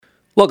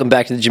Welcome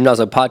back to the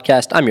Gymnazo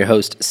Podcast. I'm your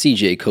host,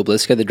 CJ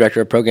Kobliska, the Director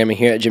of Programming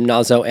here at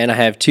Gymnazo, and I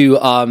have two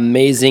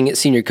amazing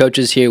senior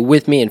coaches here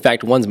with me. In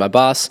fact, one's my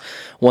boss,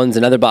 one's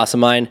another boss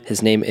of mine.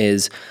 His name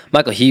is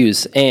Michael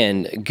Hughes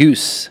and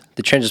Goose,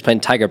 the transverse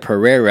plane Tiger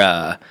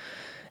Pereira.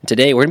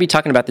 Today, we're going to be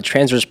talking about the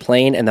transverse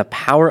plane and the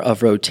power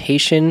of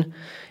rotation,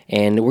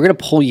 and we're going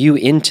to pull you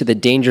into the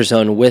danger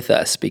zone with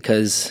us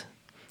because,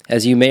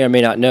 as you may or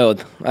may not know,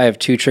 I have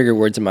two trigger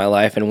words in my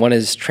life, and one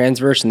is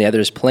transverse and the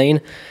other is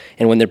plane.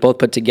 And when they're both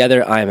put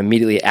together, I am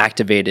immediately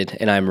activated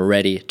and I'm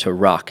ready to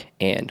rock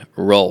and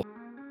roll.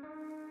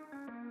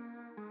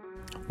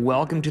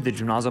 Welcome to the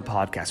Gymnazo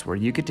Podcast, where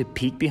you get to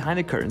peek behind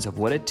the curtains of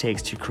what it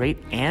takes to create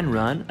and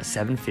run a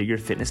seven-figure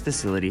fitness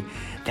facility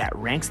that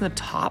ranks in the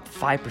top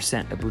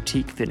 5% of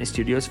boutique fitness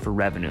studios for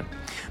revenue.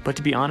 But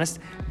to be honest,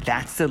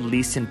 that's the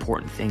least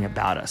important thing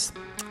about us.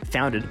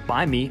 Founded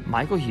by me,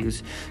 Michael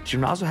Hughes,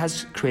 Gymnazo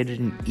has created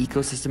an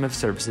ecosystem of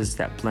services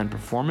that blend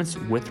performance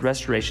with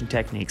restoration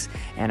techniques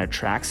and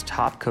attracts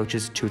top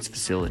coaches to its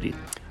facility.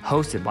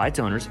 Hosted by its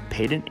owners,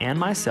 Peyton and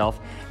myself,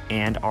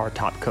 and our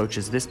top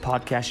coaches, this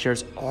podcast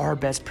shares our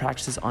best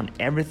practices on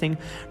everything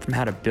from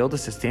how to build a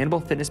sustainable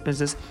fitness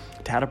business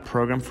to how to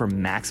program for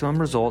maximum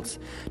results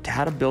to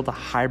how to build a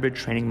hybrid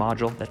training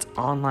module that's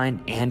online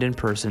and in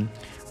person.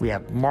 We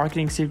have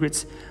marketing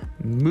secrets,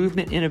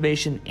 movement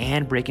innovation,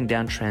 and breaking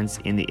down trends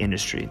in the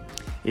industry.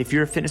 If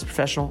you're a fitness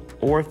professional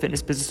or a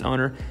fitness business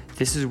owner,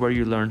 this is where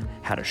you learn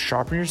how to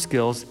sharpen your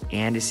skills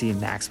and to see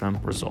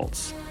maximum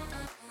results.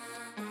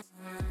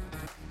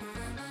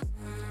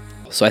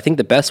 So I think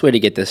the best way to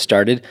get this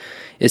started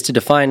is to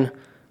define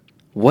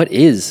what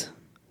is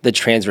the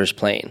transverse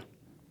plane.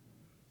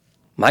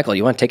 Michael,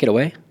 you want to take it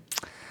away?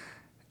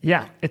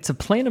 Yeah, it's a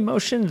plane of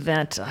motion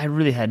that I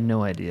really had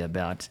no idea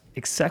about,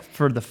 except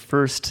for the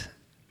first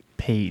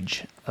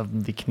page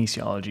of the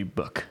kinesiology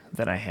book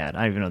that I had.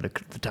 I don't even know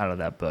the title of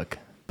that book,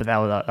 but that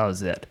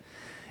was it.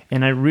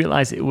 And I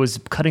realized it was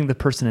cutting the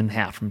person in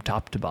half from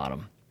top to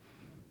bottom.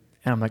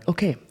 And I'm like,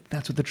 okay,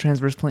 that's what the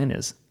transverse plane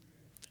is.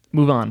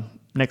 Move on,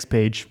 next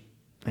page.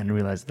 And I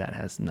realized that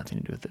has nothing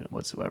to do with it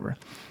whatsoever.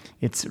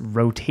 It's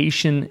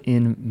rotation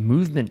in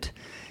movement.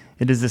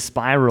 It is the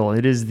spiral.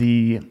 It is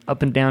the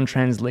up and down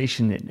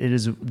translation. It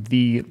is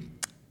the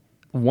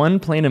one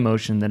plane of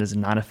motion that is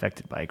not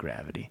affected by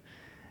gravity,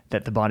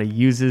 that the body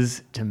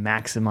uses to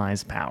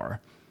maximize power.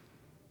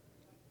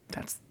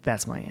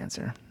 That's my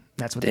answer.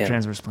 That's what the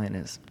transverse plane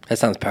is. That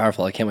sounds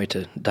powerful. I can't wait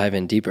to dive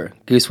in deeper.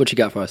 Goose, what you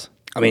got for us?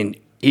 I mean,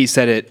 he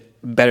said it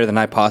better than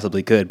I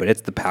possibly could, but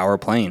it's the power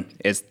plane.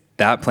 It's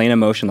that plane of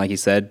motion, like he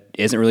said,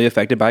 isn't really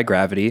affected by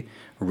gravity,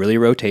 really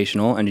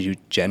rotational, and you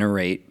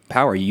generate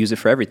power. You use it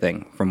for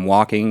everything, from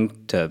walking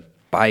to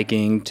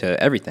biking to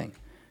everything.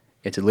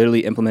 It's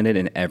literally implemented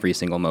in every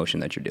single motion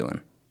that you're doing.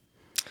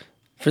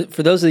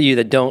 For those of you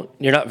that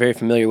you're not very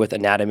familiar with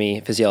anatomy,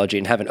 physiology,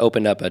 and haven't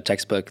opened up a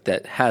textbook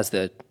that has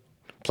the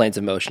planes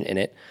of motion in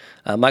it,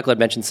 Michael had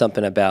mentioned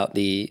something about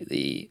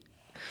the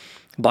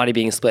body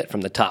being split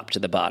from the top to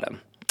the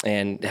bottom,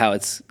 and how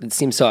it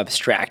seems so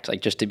abstract,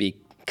 like just to be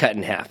cut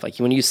in half. Like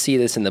when you see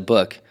this in the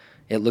book,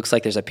 it looks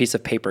like there's a piece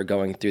of paper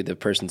going through the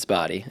person's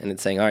body, and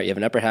it's saying, all right, you have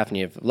an upper half and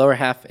you have a lower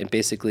half, and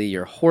basically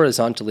you're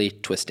horizontally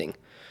twisting.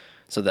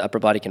 So the upper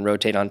body can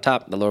rotate on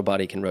top, the lower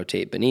body can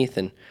rotate beneath,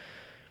 and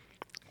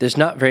there's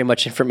not very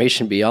much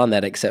information beyond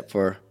that except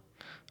for,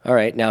 all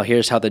right, now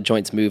here's how the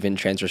joints move in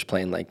transverse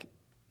plane, like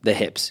the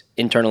hips,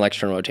 internal,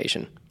 external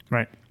rotation.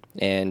 Right.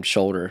 And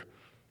shoulder,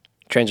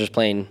 transverse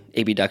plane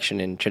abduction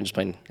and transverse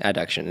plane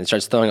adduction. And it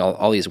starts throwing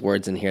all these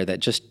words in here that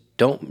just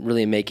don't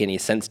really make any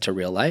sense to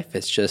real life.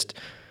 It's just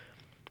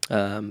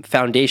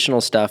foundational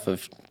stuff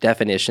of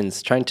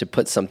definitions, trying to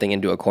put something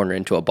into a corner,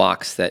 into a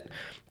box that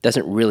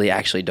doesn't really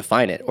actually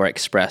define it or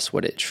express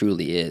what it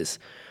truly is.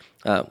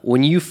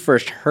 When you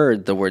first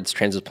heard the words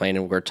transverse plane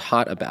and were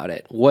taught about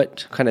it,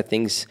 what kind of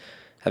things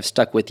have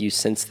stuck with you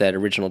since that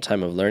original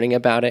time of learning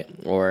about it?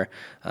 Or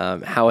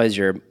how has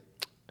your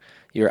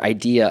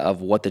idea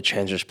of what the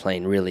transverse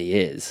plane really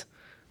is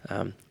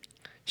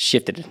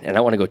shifted? And I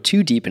don't want to go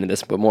too deep into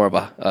this, but more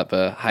of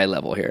a high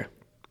level here.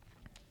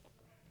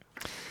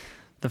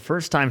 The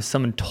first time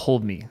someone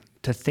told me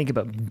to think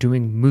about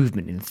doing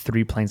movement in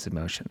three planes of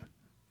motion,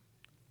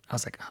 I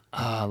was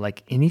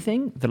like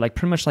anything? They're like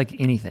pretty much like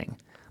anything,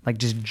 like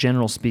just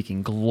general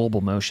speaking,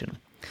 global motion.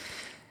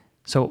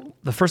 So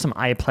the first time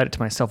I applied it to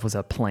myself was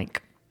a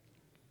plank.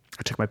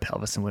 I took my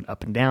pelvis and went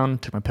up and down,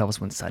 took my pelvis,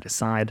 went side to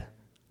side,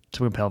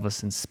 took my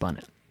pelvis and spun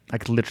it.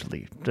 Like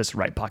literally just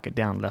right pocket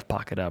down, left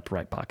pocket up,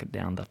 right pocket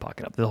down, left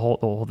pocket up. The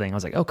whole thing. I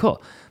was like, oh,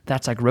 cool.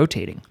 That's like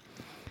rotating.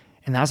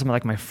 And that was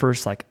like my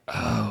first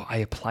I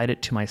applied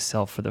it to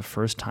myself for the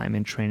first time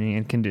in training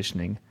and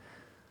conditioning,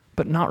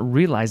 but not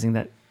realizing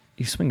that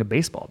you swing a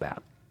baseball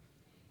bat,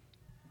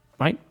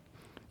 right?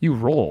 You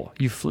roll,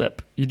 you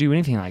flip, you do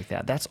anything like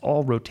that. That's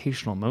all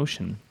rotational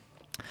motion.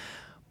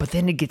 But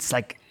then it gets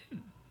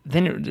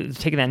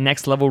taking that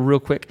next level real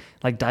quick,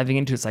 like diving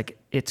into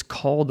it's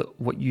called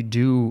what you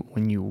do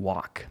when you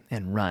walk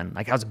and run.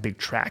 Like I was a big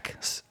track.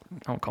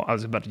 I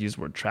was about to use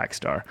the word track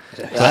star.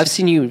 So I've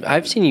seen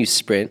you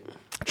sprint.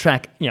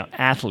 track,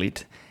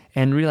 athlete,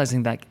 and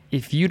realizing that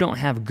if you don't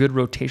have good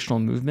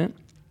rotational movement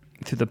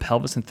through the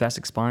pelvis and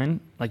thoracic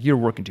spine, like you're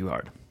working too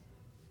hard.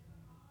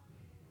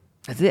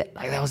 That's it.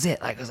 Like that was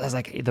it. Like I was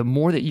like, the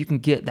more that you can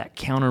get that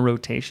counter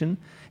rotation,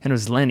 and it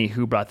was Lenny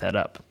who brought that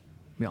up.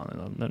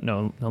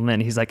 No,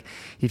 Lenny. He's like,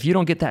 if you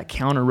don't get that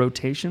counter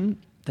rotation,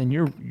 then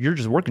you're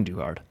just working too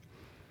hard.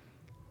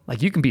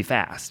 Like you can be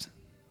fast,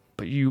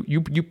 but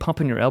you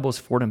pumping your elbows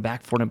forward and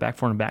back, forward and back,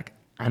 forward and back.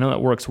 I know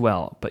that works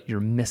well, but you're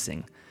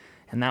missing.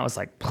 And that was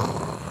like,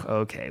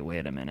 okay,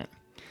 wait a minute.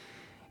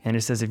 And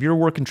it says if you're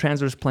working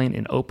transverse plane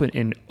in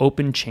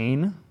open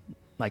chain,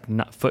 like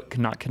foot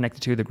not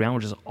connected to the ground,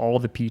 which is all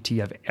the PT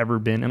I've ever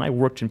been, and I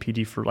worked in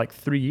PT for like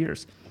 3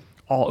 years,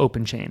 all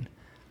open chain.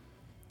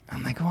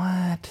 I'm like,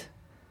 what?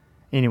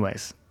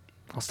 Anyways,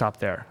 I'll stop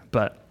there.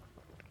 But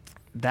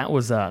that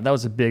was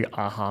a big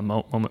aha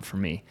moment for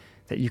me,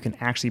 that you can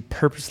actually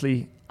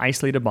purposely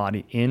isolate a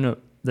body in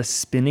the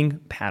spinning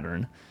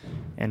pattern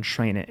and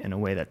train it in a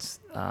way that's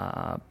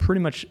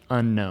pretty much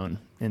unknown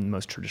in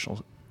most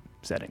traditional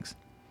settings.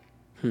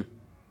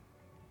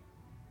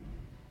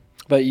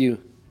 About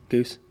you,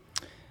 Goose?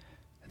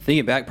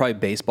 Thinking back, probably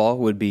baseball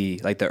would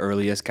be like the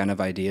earliest kind of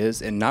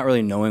ideas, and not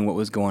really knowing what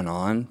was going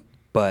on,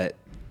 but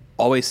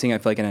always seeing, I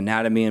feel like in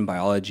anatomy and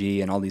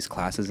biology and all these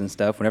classes and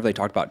stuff, whenever they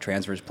talked about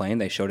transverse plane,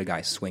 they showed a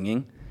guy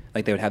swinging.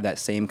 Like they would have that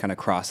same kind of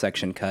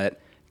cross-section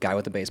cut, guy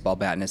with a baseball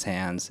bat in his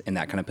hands in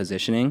that kind of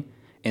positioning.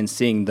 And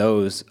seeing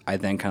those, I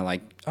then kind of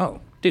like,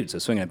 oh, dude, so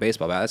swinging a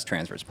baseball bat, that's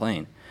transverse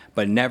plane.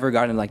 But never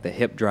got into like the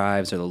hip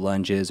drives or the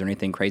lunges or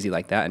anything crazy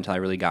like that until I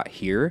really got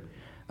here.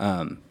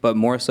 But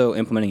more so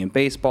implementing in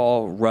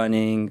baseball,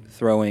 running,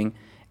 throwing.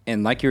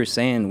 And like you were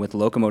saying, with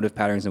locomotive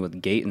patterns and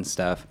with gait and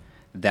stuff,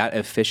 that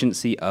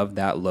efficiency of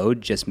that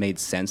load just made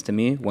sense to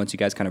me once you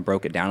guys kind of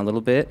broke it down a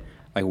little bit.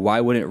 Like,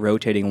 why wouldn't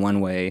rotating one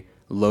way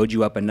load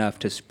you up enough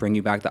to bring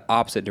you back the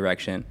opposite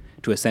direction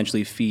to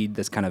essentially feed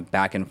this kind of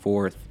back and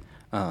forth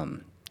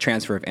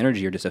transfer of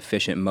energy or just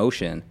efficient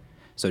motion?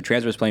 So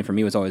transverse plane for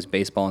me was always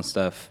baseball and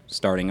stuff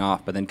starting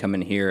off, but then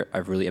coming here,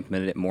 I've really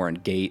implemented it more in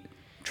gait,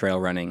 trail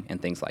running,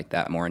 and things like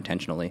that more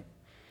intentionally.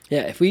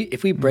 Yeah, if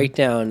we break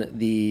down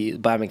the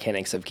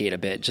biomechanics of gait a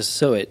bit, just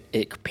so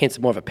it paints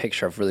more of a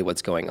picture of really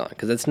what's going on,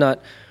 because it's not,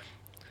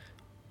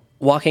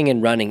 walking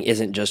and running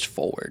isn't just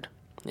forward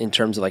in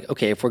terms of like,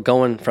 okay, if we're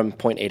going from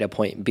point A to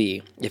point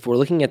B, if we're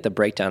looking at the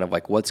breakdown of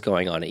like what's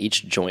going on at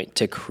each joint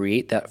to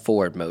create that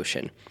forward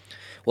motion,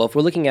 well, if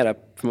we're looking at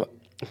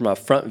from a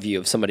front view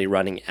of somebody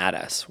running at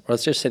us, or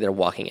let's just say they're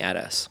walking at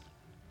us,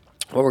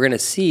 what we're going to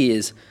see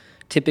is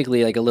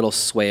typically like a little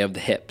sway of the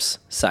hips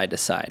side to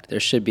side. There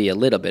should be a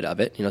little bit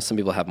of it. Some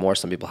people have more,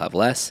 some people have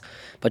less,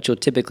 but you'll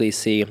typically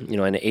see, in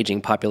an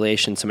aging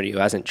population, somebody who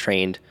hasn't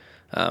trained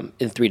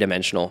in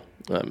three-dimensional,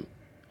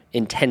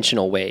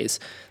 intentional ways,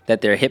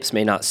 that their hips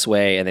may not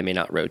sway and they may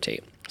not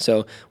rotate.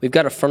 So we've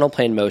got a frontal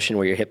plane motion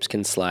where your hips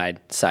can slide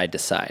side to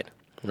side,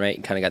 right?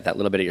 You kind of got that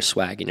little bit of your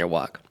swag in your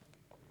walk.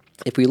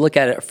 If we look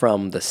at it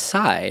from the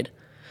side,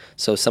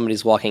 so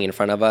somebody's walking in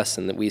front of us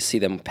and we see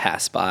them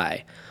pass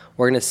by,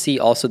 we're going to see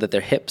also that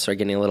their hips are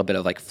getting a little bit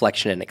of like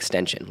flexion and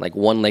extension. Like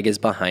one leg is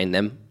behind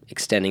them,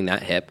 extending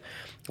that hip,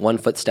 one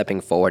foot stepping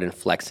forward and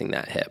flexing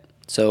that hip.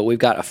 So we've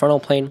got a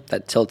frontal plane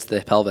that tilts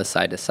the pelvis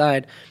side to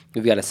side.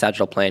 We've got a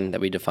sagittal plane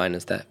that we define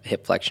as that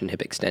hip flexion,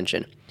 hip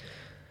extension.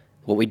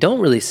 What we don't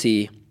really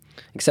see,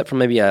 except from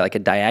maybe like a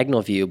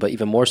diagonal view, but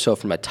even more so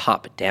from a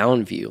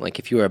top-down view, like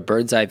if you were a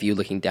bird's eye view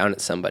looking down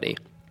at somebody,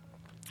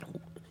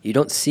 you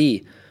don't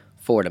see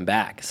forward and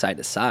back, side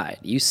to side.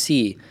 You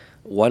see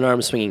one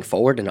arm swinging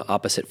forward and an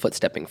opposite foot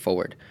stepping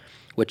forward,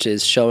 which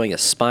is showing a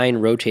spine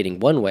rotating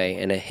one way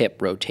and a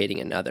hip rotating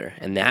another.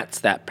 And that's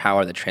that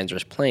power of the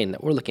transverse plane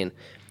that we're looking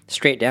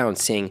straight down,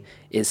 seeing,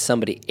 is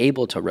somebody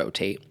able to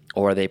rotate,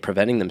 or are they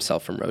preventing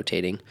themselves from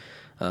rotating,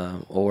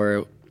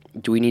 or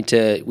do we need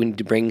to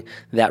bring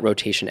that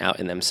rotation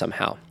out in them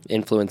somehow,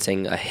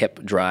 influencing a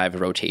hip drive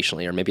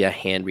rotationally, or maybe a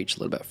hand reach a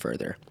little bit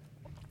further.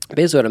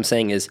 Basically what I'm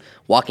saying is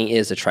walking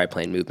is a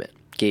triplane movement.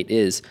 Gait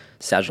is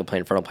sagittal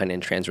plane, frontal plane,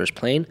 and transverse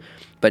plane.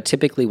 But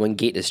typically when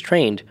gait is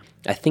trained,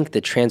 I think the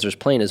transverse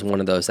plane is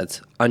one of those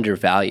that's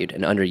undervalued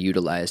and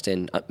underutilized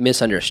and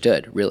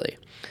misunderstood, really.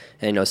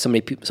 And so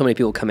many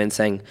people come in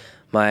saying,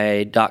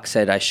 my doc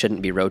said I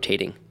shouldn't be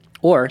rotating.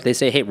 Or they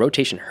say, hey,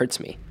 rotation hurts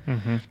me.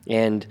 Mm-hmm.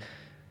 And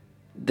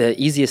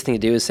the easiest thing to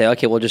do is say,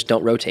 okay, well, just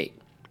don't rotate.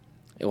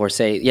 Or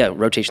say, yeah,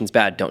 rotation's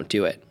bad, don't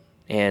do it.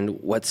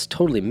 And what's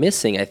totally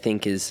missing, I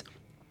think, is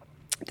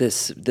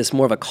this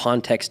more of a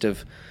context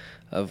of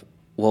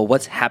well,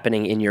 what's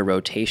happening in your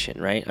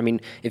rotation, right? I mean,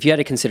 if you had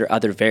to consider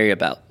other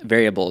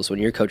variables when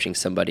you're coaching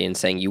somebody and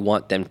saying you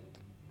want them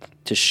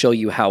to show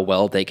you how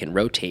well they can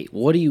rotate,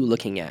 what are you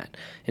looking at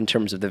in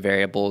terms of the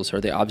variables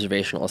or the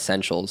observational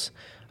essentials?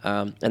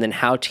 And then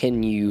how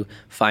can you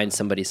find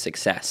somebody's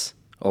success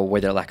or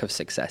where their lack of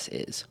success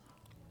is?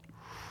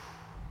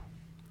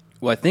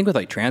 Well, I think with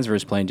like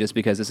transverse plane, just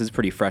because this is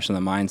pretty fresh in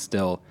the mind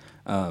still,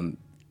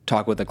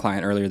 talked with a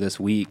client earlier this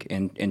week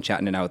and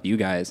chatting it out with you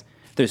guys,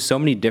 there's so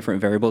many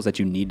different variables that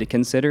you need to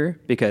consider,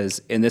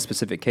 because in this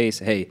specific case,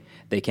 hey,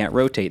 they can't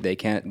rotate, they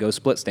can't go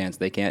split stance,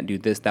 they can't do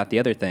this, that, the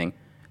other thing.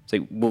 It's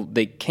like, well,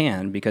 they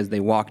can because they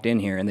walked in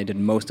here and they did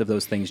most of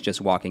those things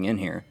just walking in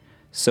here.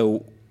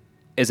 So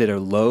is it a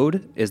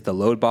load? Is the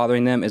load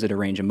bothering them? Is it a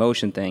range of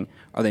motion thing?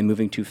 Are they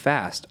moving too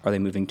fast? Are they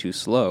moving too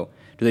slow?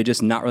 Do they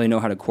just not really know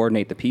how to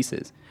coordinate the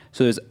pieces?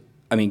 So there's,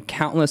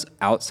 countless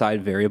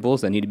outside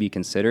variables that need to be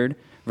considered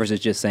versus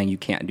just saying you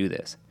can't do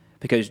this.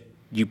 Because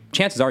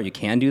chances are you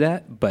can do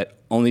that, but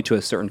only to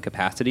a certain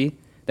capacity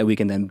that we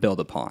can then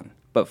build upon.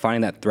 But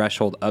finding that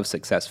threshold of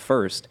success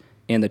first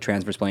in the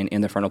transverse plane,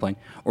 in the frontal plane,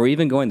 or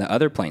even going the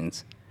other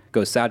planes,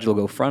 go sagittal,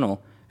 go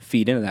frontal,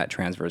 feed into that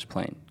transverse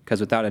plane. Because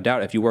without a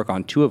doubt, if you work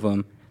on two of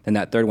them, then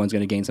that third one's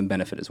going to gain some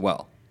benefit as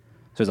well.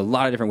 So there's a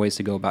lot of different ways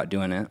to go about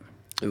doing it.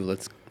 Ooh,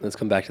 let's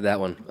come back to that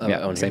one.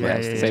 Save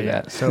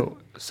that.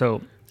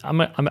 So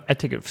I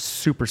take a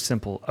super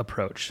simple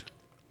approach.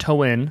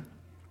 Toe in,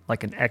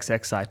 like an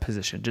XXI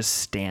position, just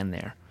stand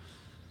there.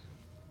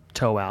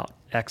 Toe out,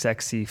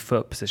 XXC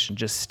foot position,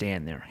 just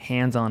stand there.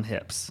 Hands on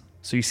hips.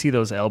 So you see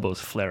those elbows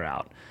flare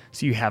out.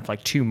 So you have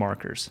like two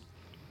markers.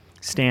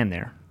 Stand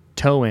there,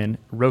 toe in,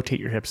 rotate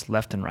your hips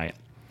left and right.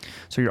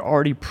 So you're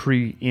already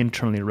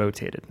internally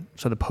rotated.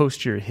 So the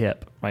posterior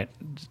hip, right,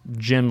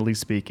 generally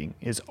speaking,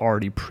 is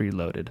already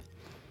preloaded.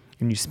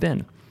 And you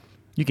spin.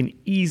 You can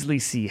easily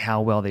see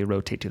how well they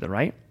rotate to the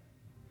right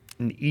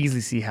and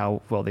easily see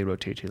how well they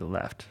rotate to the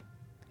left.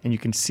 And you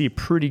can see a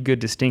pretty good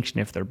distinction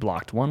if they're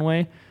blocked one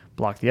way,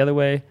 blocked the other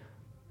way,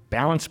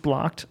 balance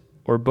blocked,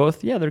 or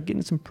both. Yeah, they're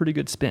getting some pretty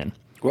good spin.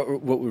 What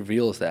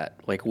reveals that?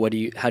 Like,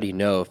 how do you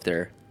know if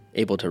they're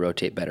able to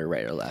rotate better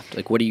right or left?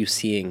 Like, what are you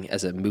seeing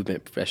as a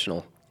movement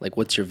professional? Like,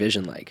 what's your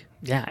vision like?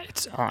 Yeah,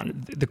 it's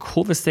on. The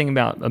coolest thing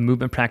about a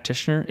movement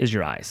practitioner is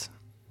your eyes.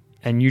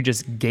 And you're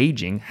just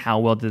gauging how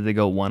well did they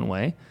go one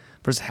way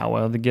versus how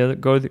well they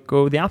go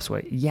the opposite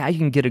way. Yeah, you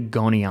can get a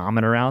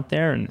goniometer out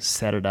there and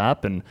set it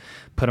up and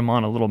put them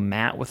on a little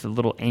mat with a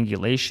little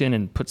angulation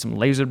and put some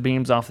laser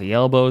beams off the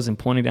elbows and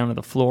pointing down to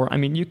the floor.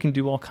 You can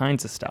do all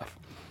kinds of stuff.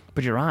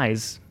 But your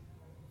eyes,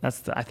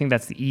 I think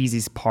that's the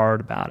easiest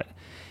part about it.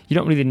 You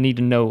don't really need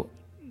to know.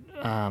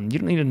 You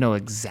don't need to know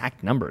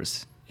exact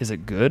numbers. Is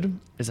it good?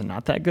 Is it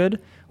not that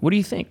good? What do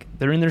you think?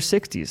 They're in their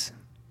 60s.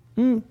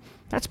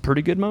 That's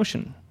pretty good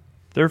motion.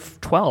 They're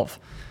 12.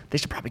 They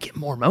should probably get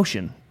more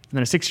motion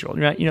than a 6-year-old,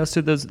 right?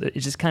 So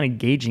it's just kind of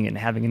gauging it and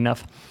having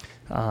enough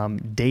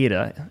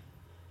data. I'm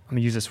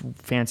gonna use this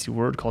fancy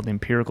word called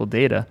empirical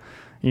data,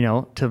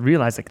 to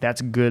realize like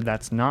that's good,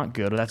 that's not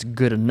good, or that's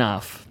good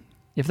enough.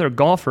 If they're a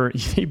golfer,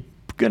 they're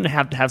gonna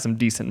have to have some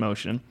decent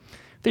motion.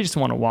 If they just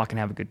want to walk and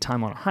have a good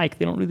time on a hike,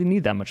 they don't really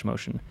need that much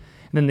motion.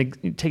 And then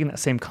taking that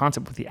same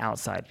concept with the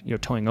outside,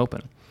 toeing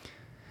open.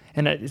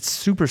 And it's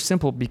super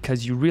simple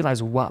because you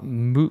realize what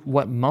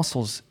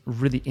muscles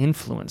really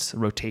influence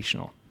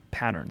rotational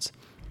patterns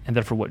and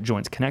therefore what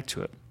joints connect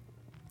to it.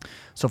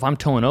 So if I'm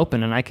toeing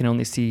open and I can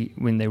only see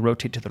when they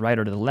rotate to the right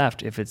or to the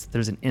left, if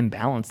there's an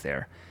imbalance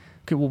there.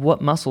 Okay, well,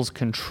 what muscles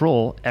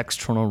control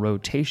external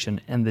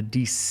rotation and the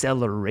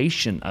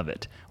deceleration of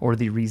it, or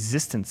the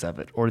resistance of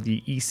it, or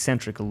the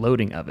eccentric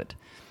loading of it?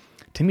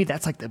 To me,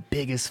 that's like the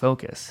biggest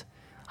focus.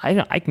 I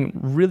don't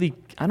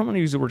want to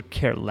use the word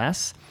care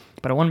less,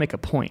 but I want to make a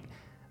point.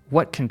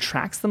 What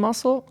contracts the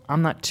muscle,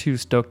 I'm not too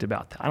stoked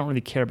about that. I don't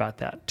really care about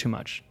that too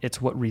much.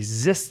 It's what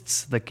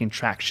resists the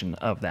contraction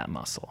of that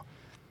muscle.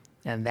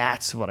 And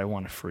that's what I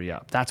want to free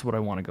up. That's what I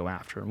want to go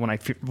after when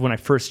I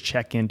first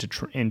check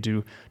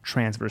into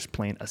transverse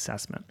plane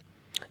assessment.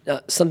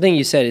 Something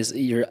you said is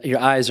your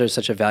eyes are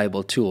such a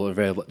valuable tool, a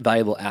very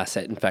valuable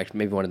asset. In fact,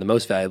 maybe one of the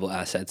most valuable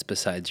assets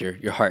besides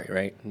your heart,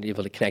 right? And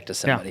able to connect to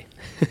somebody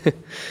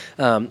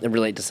and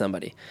relate to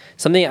somebody.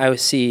 Something I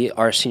always see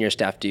our senior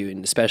staff do,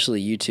 and especially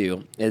you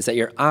two, is that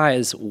your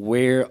eyes,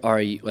 where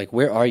are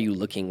you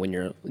looking when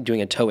you're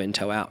doing a toe in,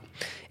 toe out?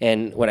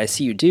 And what I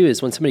see you do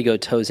is when somebody goes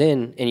toes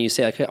in and you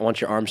say, okay, I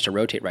want your arms to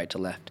rotate right to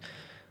left.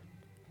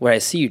 What I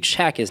see you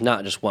check is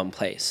not just one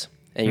place.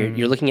 And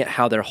you're looking at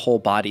how their whole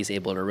body is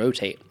able to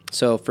rotate.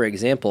 So, for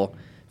example,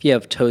 if you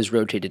have toes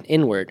rotated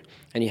inward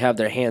and you have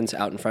their hands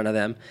out in front of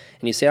them,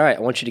 and you say, all right,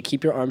 I want you to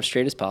keep your arms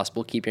straight as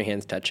possible, keep your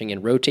hands touching,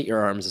 and rotate your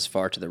arms as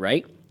far to the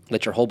right.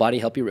 Let your whole body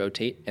help you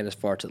rotate, and as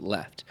far to the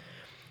left.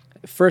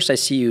 First, I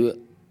see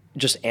you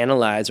just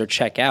analyze or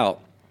check out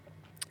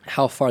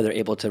how far they're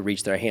able to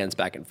reach their hands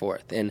back and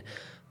forth. And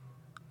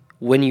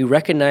when you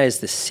recognize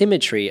the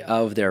symmetry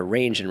of their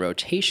range and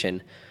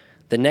rotation,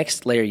 the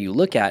next layer you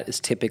look at is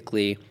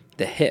typically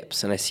the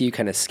hips, and I see you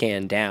kind of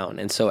scan down.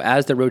 And so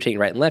as they're rotating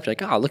right and left, you're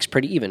like, it looks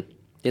pretty even.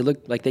 They look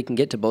like they can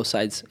get to both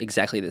sides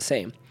exactly the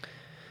same.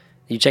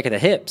 You check at the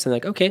hips, and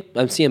like, okay,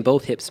 I'm seeing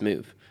both hips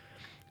move.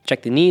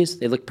 Check the knees,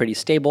 they look pretty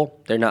stable.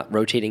 They're not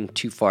rotating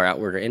too far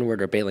outward or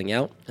inward or bailing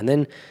out. And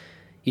then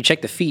you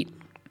check the feet,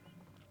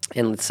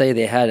 and let's say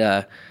they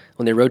had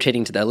when they're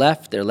rotating to their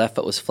left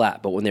foot was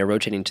flat, but when they're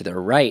rotating to their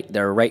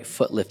right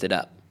foot lifted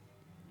up,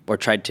 or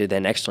tried to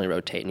then externally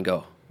rotate and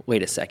go,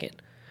 wait a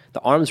second. The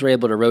arms were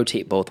able to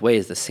rotate both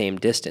ways the same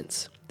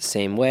distance. the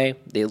same way.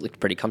 They looked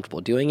pretty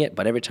comfortable doing it,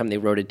 but every time they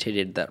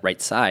rotated that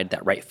right side,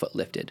 that right foot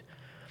lifted.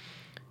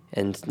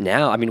 And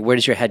now, I mean, where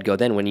does your head go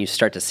then when you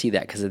start to see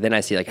that? Because then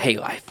I see like, hey,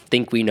 I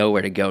think we know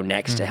where to go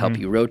next to help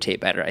you rotate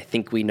better. I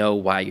think we know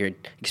why you're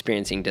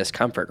experiencing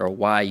discomfort or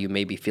why you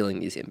may be feeling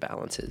these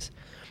imbalances.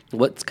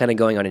 What's kind of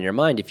going on in your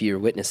mind if you're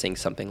witnessing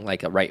something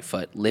like a right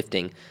foot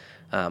lifting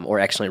or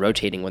actually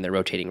rotating when they're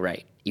rotating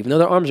right? Even though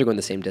their arms are going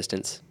the same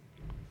distance,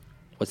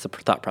 what's the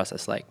thought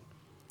process like?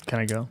 Can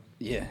I go?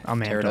 Yeah.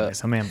 I'm tear it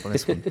amping up.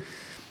 this one.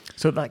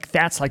 So like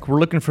that's like we're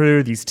looking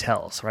for these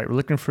tells, right? We're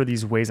looking for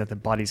these ways that the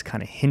body's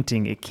kind of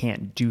hinting it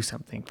can't do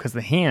something because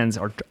the hands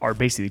are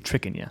basically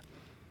tricking you.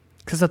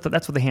 Because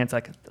that's what the hands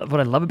like. What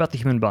I love about the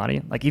human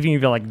body, like even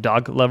if you're like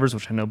dog lovers,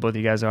 which I know both of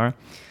you guys are,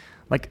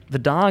 like the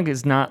dog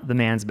is not the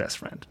man's best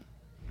friend.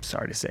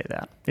 Sorry to say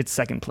that. It's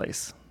second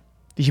place.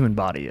 The human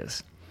body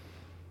is.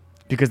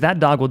 Because that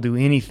dog will do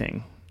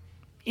anything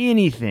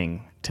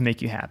to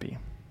make you happy.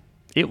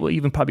 It will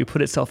even probably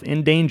put itself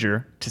in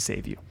danger to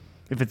save you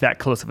if it's that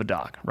close of a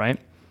dog, right?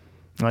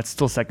 Well, that's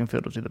still second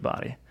fiddle to the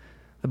body.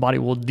 The body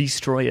will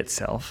destroy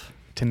itself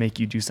to make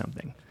you do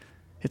something.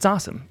 It's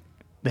awesome.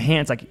 The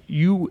hands, like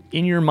you,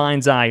 in your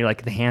mind's eye, you're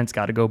like, the hands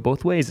got to go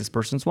both ways. This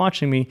person's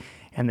watching me.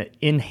 And it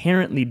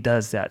inherently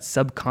does that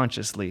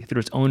subconsciously through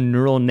its own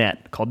neural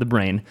net called the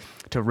brain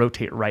to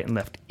rotate right and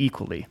left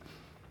equally.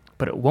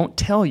 But it won't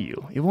tell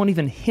you, it won't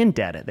even hint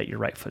at it that your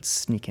right foot's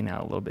sneaking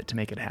out a little bit to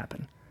make it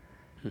happen.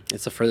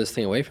 It's the furthest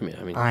thing away from you.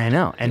 I mean, I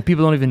know. And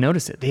people don't even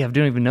notice it. Don't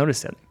even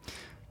notice it.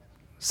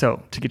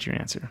 So, to get your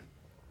answer,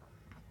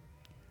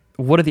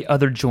 what are the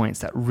other joints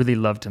that really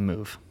love to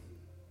move?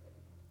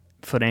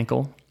 Foot,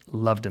 ankle,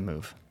 love to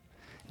move.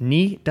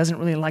 Knee doesn't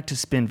really like to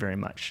spin very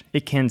much.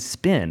 It can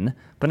spin,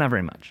 but not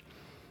very much.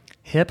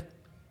 Hip,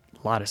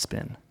 a lot of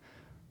spin.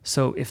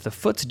 So if the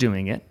foot's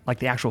doing it, like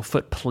the actual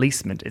foot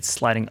placement, it's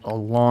sliding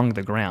along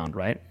the ground,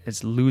 right?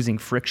 It's losing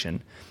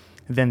friction.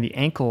 Then the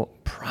ankle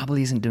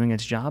probably isn't doing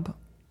its job,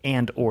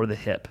 and or the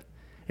hip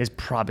is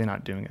probably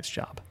not doing its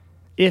job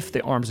if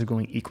the arms are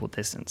going equal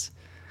distance.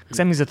 Because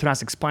that means the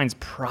thoracic spine is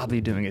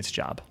probably doing its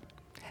job.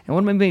 And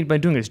what I mean by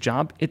doing its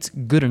job, it's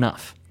good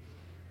enough.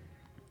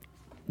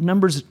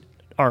 Numbers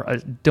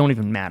don't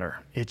even matter.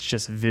 It's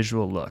just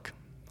visual look.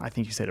 I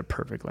think you said it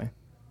perfectly.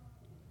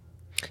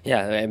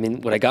 Yeah, I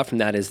mean, what I got from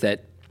that is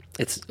that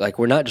it's like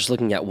we're not just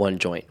looking at one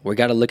joint. We've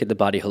got to look at the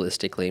body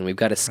holistically, and we've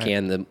got to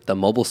scan the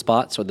mobile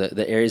spots or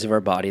the areas of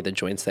our body, the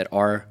joints that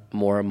are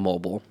more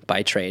mobile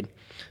by trade,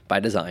 by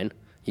design.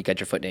 You got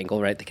your foot and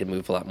ankle, right? They can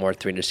move a lot more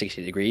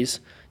 360 degrees.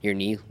 Your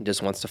knee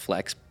just wants to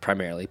flex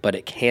primarily, but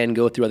it can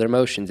go through other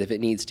motions if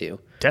it needs to.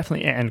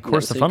 Definitely, and of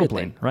course the funnel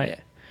plane, right? Yeah.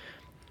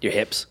 Your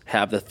hips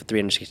have the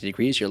 360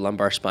 degrees. Your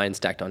lumbar spine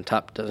stacked on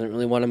top doesn't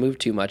really want to move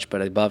too much,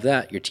 but above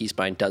that, your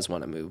T-spine does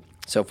want to move.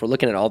 So if we're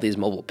looking at all these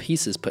mobile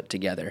pieces put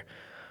together,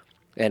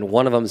 and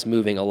one of them is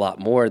moving a lot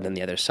more than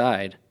the other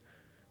side,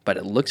 but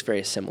it looks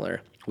very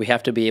similar, we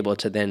have to be able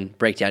to then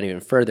break down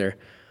even further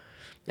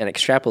and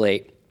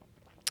extrapolate.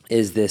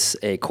 Is this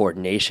a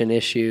coordination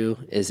issue?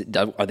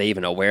 Are they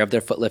even aware of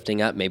their foot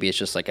lifting up? Maybe it's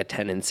just like a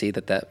tendency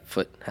that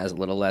foot has a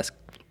little less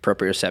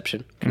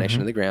proprioception, connection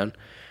to the ground.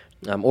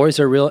 Or is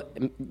there real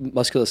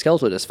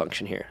musculoskeletal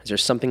dysfunction here? Is there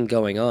something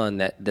going on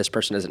that this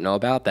person doesn't know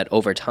about that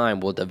over time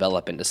will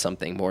develop into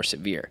something more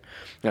severe?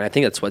 And I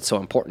think that's what's so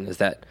important is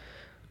that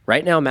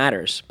right now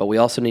matters, but we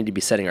also need to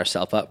be setting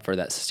ourselves up for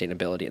that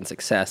sustainability and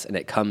success, and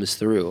it comes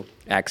through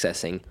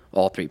accessing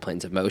all three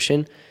planes of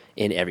motion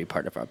in every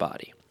part of our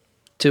body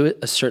to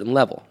a certain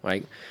level,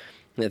 right?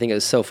 And I think it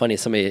was so funny.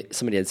 Somebody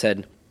had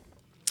said,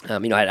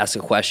 I'd ask a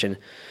question,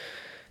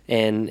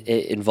 and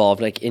it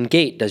involved like, in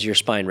gait, does your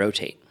spine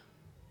rotate?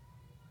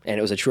 And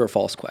it was a true or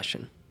false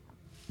question.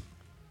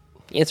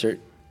 The answer,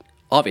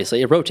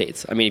 obviously, it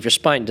rotates. I mean, if your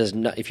spine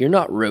if you're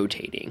not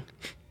rotating,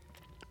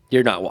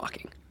 you're not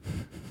walking.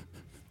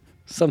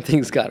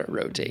 Something's got to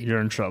rotate. You're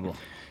in trouble.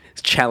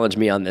 Challenge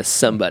me on this,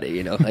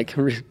 somebody, like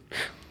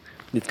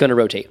it's going to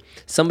rotate.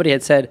 Somebody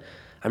had said,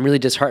 I'm really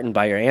disheartened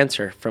by your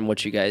answer from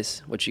what you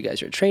guys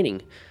are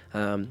training,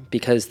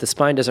 because the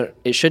spine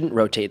shouldn't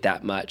rotate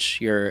that much.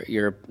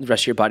 The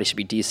rest of your body should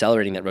be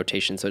decelerating that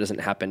rotation so it doesn't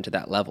happen to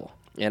that level.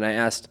 And I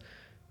asked,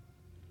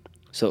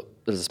 so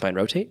does the spine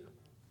rotate?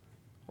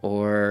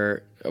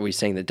 Or are we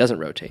saying that it doesn't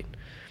rotate?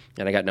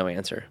 And I got no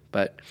answer.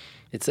 But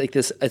it's like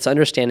this, it's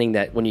understanding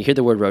that when you hear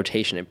the word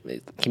rotation,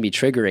 it can be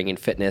triggering in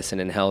fitness and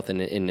in health and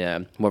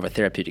in more of a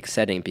therapeutic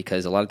setting,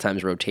 because a lot of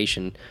times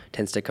rotation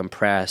tends to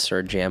compress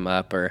or jam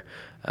up or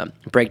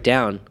break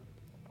down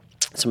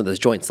some of those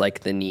joints,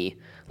 like the knee,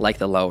 like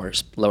the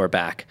lower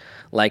back,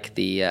 like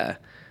the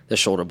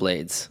shoulder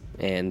blades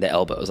and the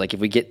elbows. Like if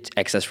we get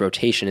excess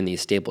rotation in these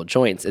stable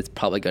joints, it's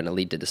probably going to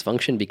lead to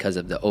dysfunction because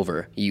of the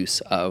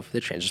overuse of the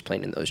transverse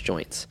plane in those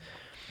joints.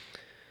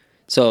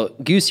 So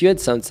Goose, you had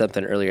said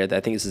something earlier that I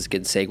think this is a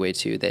good segue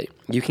to, that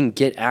you can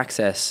get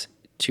access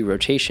to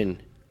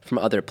rotation from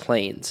other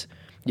planes.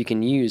 You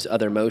can use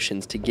other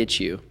motions to get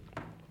you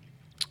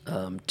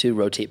to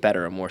rotate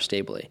better and more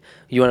stably.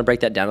 You want to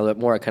break that down a little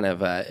bit more, kind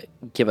of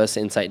give us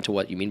insight into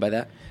what you mean by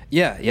that?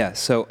 Yeah.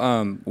 So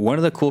one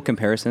of the cool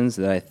comparisons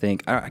that I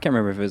think, I can't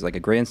remember if it was like a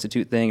Gray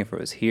Institute thing, if it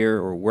was here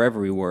or wherever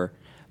we were,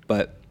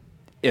 but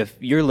if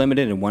you're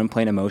limited in one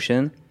plane of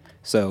motion,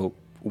 so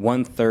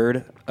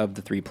 1/3 of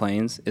the 3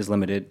 planes is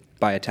limited,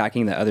 by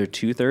attacking the other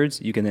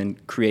 2/3, you can then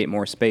create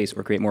more space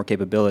or create more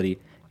capability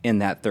in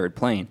that 3rd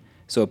plane.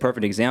 So a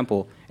perfect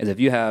example is if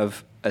you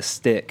have a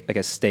stick, like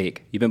a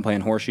stake, you've been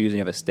playing horseshoes and you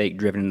have a stake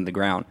driven into the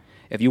ground.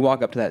 If you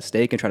walk up to that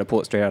stake and try to pull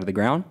it straight out of the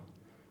ground,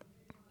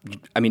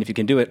 I mean, if you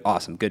can do it,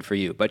 awesome, good for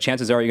you. But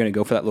chances are you're going to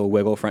go for that little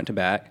wiggle front to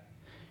back,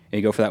 and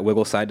you go for that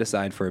wiggle side to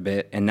side for a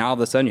bit, and now all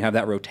of a sudden you have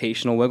that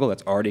rotational wiggle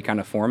that's already kind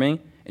of forming,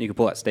 and you can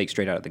pull that stake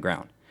straight out of the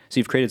ground. So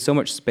you've created so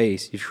much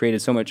space, you've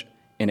created so much,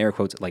 in air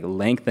quotes, like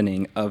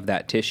lengthening of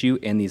that tissue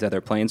in these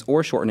other planes,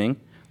 or shortening,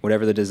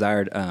 whatever the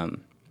desired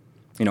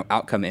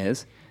outcome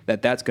is,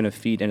 that's going to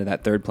feed into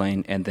that 3rd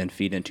plane and then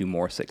feed into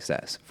more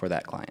success for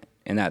that client.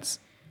 And that's,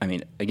 I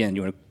mean, again,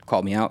 you want to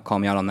call me out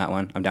on that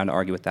one. I'm down to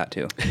argue with that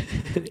too.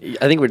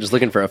 I think we're just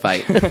looking for a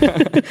fight.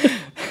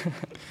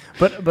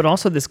 But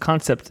also this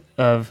concept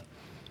of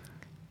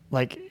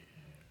like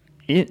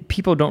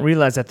people don't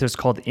realize that there's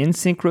called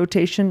in-sync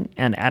rotation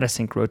and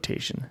out-of-sync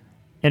rotation.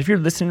 And if you're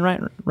listening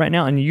right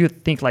now and you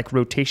think like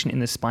rotation in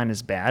the spine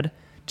is bad,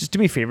 just do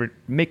me a favor,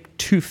 make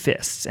 2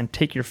 fists and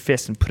take your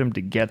fists and put them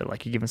together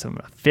like you're giving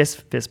someone a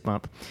fist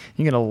bump.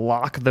 You're going to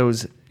lock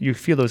those, you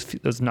feel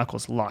those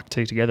knuckles locked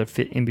together,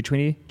 fit in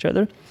between each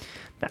other.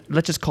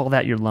 Let's just call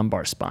that your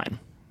lumbar spine.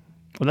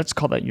 Or let's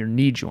call that your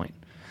knee joint.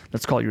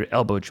 Let's call it your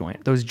elbow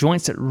joint. Those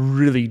joints that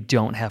really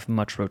don't have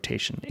much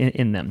rotation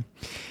in them.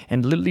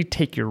 And literally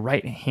take your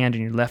right hand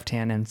and your left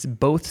hand and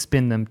both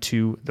spin them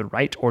to the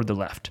right or the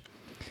left.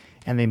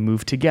 And they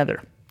move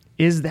together.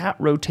 Is that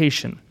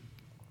rotation?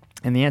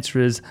 And the answer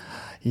is,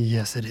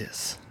 yes, it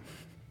is.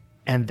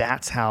 And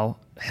that's how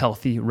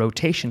healthy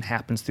rotation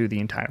happens through the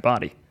entire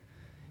body.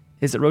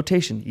 Is it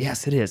rotation?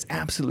 Yes, it is.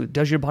 Absolutely.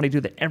 Does your body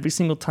do that every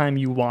single time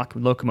you walk,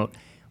 locomote?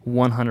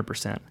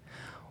 100%.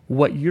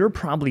 What you're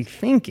probably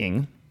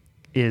thinking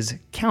is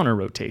counter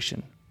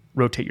rotation.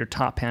 Rotate your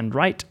top hand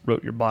right,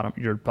 rotate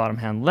your bottom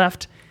hand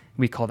left.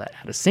 We call that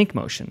out of sync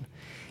motion.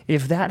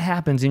 If that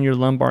happens in your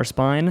lumbar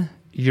spine,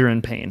 you're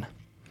in pain.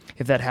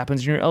 If that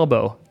happens in your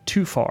elbow,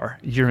 too far,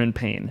 you're in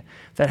pain.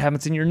 If that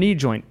happens in your knee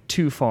joint,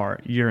 too far,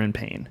 you're in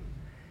pain.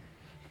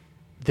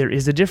 There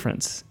is a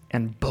difference,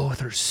 and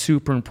both are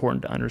super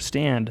important to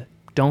understand.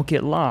 Don't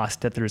get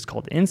lost that there is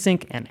called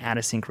in-sync and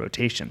out-of-sync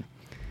rotation.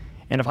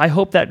 And if I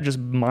hope that just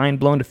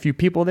mind-blown a few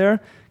people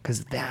there,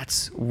 because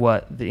that's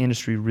what the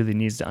industry really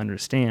needs to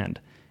understand,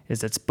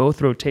 is it's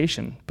both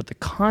rotation, but the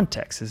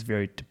context is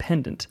very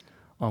dependent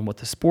on what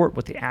the sport,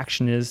 what the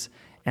action is,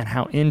 and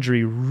how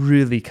injury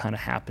really kind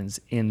of happens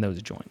in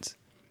those joints.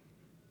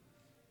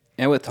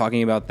 And with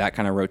talking about that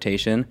kind of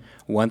rotation,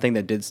 one thing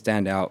that did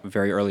stand out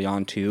very early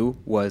on too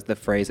was the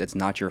phrase, it's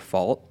not your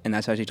fault. And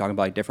that's actually talking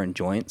about like different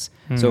joints.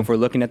 So if we're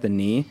looking at the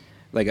knee,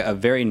 like a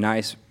very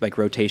nice like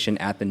rotation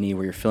at the knee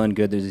where you're feeling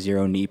good, there's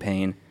 0 knee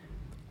pain,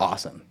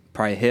 awesome.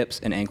 Probably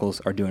hips and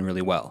ankles are doing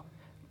really well.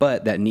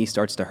 But that knee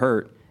starts to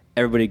hurt,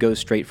 everybody goes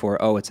straight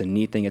for, oh, it's a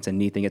knee thing, it's a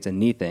knee thing, it's a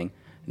knee thing.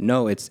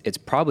 No, it's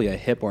probably a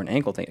hip or an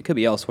ankle thing. It could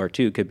be elsewhere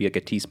too. It could be like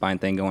a T-spine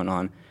thing going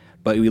on.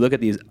 But we look at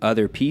these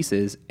other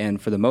pieces,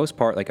 and for the most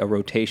part, like a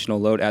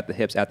rotational load at the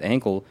hips, at the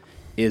ankle,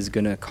 is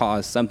going to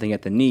cause something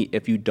at the knee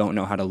if you don't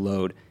know how to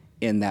load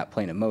in that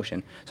plane of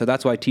motion. So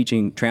that's why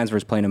teaching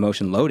transverse plane of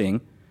motion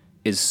loading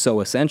is so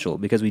essential,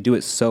 because we do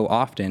it so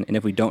often, and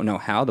if we don't know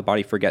how, the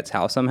body forgets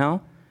how somehow,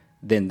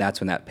 then that's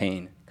when that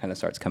pain kind of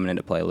starts coming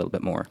into play a little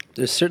bit more.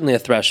 There's certainly a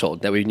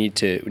threshold that we need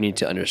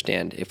to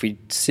understand. If we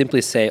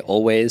simply say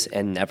always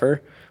and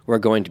never, we're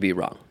going to be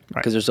wrong.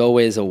 Because there's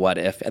always a what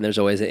if, and there's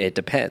always a it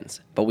depends.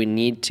 But we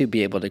need to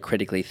be able to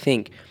critically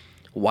think,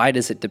 why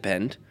does it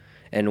depend?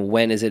 And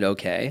when is it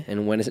okay?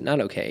 And when is it not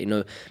okay? You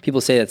know,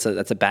 people say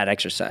that's a bad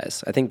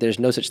exercise. I think there's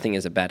no such thing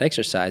as a bad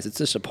exercise. It's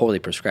just a poorly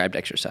prescribed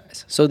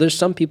exercise. So there's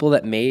some people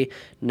that may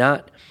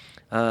not,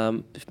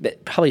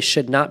 probably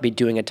should not be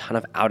doing a ton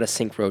of out of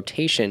sync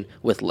rotation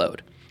with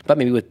load, but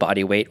maybe with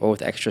body weight or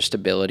with extra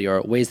stability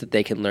or ways that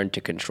they can learn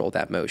to control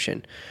that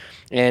motion.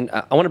 And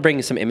I want to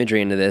bring some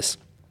imagery into this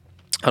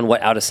on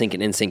what out of sync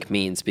and in sync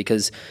means,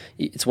 because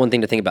it's one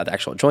thing to think about the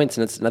actual joints,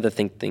 and it's another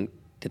thing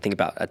to think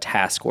about a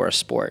task or a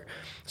sport.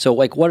 So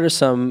like, what are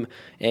some,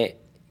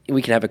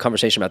 we can have a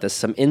conversation about this,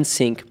 some in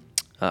sync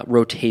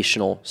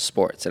rotational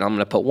sports. And I'm going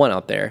to put one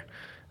out there.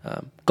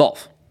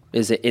 Golf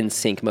is an in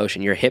sync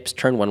motion. Your hips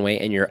turn one way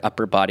and your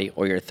upper body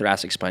or your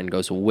thoracic spine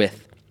goes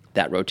with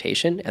that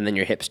rotation, and then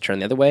your hips turn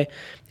the other way.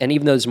 And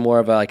even though there's more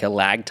of a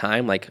lag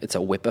time, like it's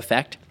a whip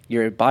effect,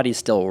 your body's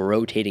still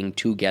rotating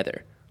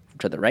together,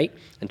 to the right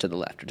and to the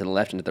left, or to the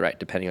left and to the right,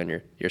 depending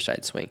on your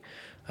side swing.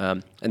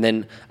 And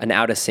then an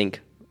out of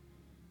sync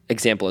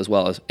example as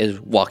well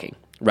is walking,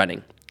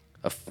 running.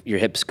 Your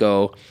hips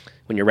go,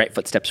 when your right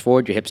foot steps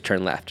forward, your hips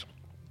turn left.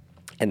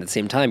 And at the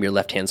same time, your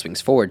left hand swings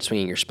forward,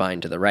 swinging your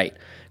spine to the right,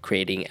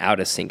 creating out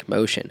of sync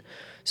motion.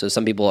 So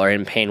some people are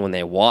in pain when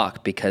they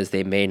walk because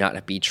they may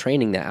not be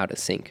training that out of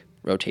sync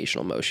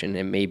rotational motion.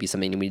 It may be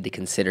something we need to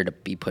consider to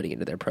be putting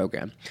into their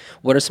program.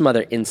 What are some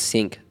other in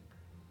sync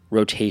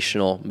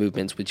rotational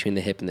movements between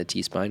the hip and the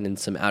T-spine, and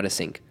some out of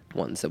sync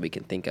ones that we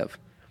can think of?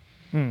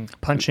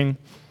 Punching,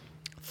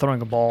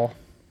 throwing a ball.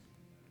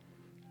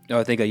 No,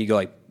 I think you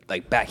go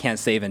like backhand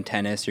save in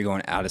tennis, you're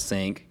going out of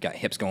sync, got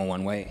hips going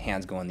one way,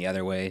 hands going the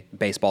other way.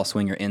 Baseball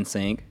swing, you're in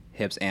sync,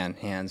 hips and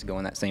hands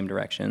going that same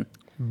direction.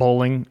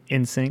 Bowling,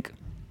 in sync.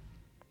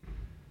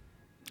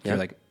 You're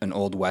like an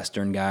old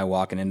Western guy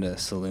walking into a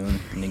saloon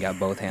and you got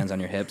both hands on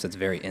your hips. It's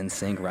very in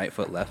sync, right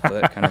foot, left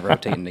foot, kind of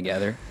rotating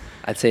together.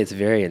 I'd say it's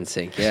very in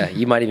sync, yeah.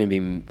 You might even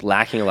be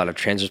lacking a lot of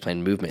transverse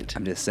plane movement.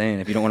 I'm just saying,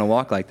 if you don't want to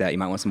walk like that, you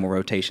might want some more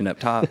rotation up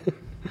top.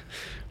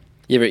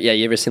 You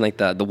ever seen like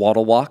the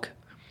waddle walk?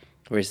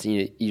 Where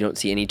you don't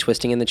see any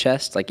twisting in the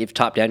chest? Like if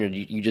top down,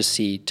 you just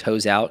see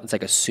toes out. It's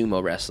like a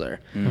sumo wrestler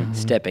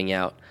stepping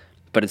out.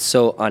 But it's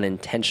so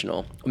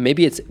unintentional.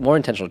 Maybe it's more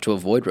intentional to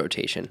avoid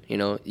rotation. You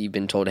know, you've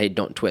been told, hey,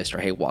 don't twist, or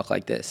hey, walk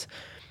like this.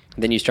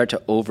 Then you start to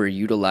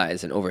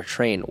overutilize and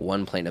overtrain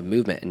one plane of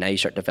movement, and now you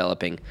start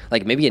developing.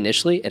 Like maybe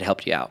initially it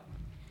helped you out.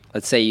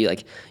 Let's say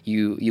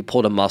you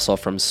pulled a muscle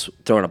from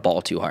throwing a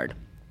ball too hard.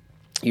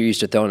 You're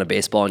used to throwing a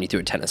baseball and you threw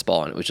a tennis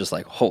ball, and it was just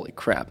like, holy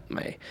crap,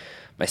 my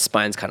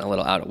spine's kind of a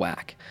little out of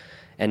whack.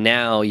 And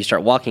now you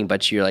start walking,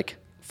 but you're like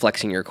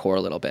flexing your core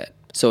a little bit.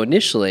 So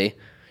initially,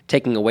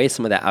 taking away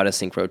some of that out of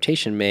sync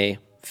rotation may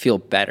feel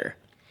better.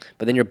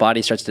 But then your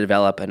body starts to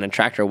develop an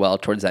attractor well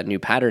towards that new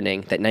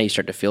patterning that now you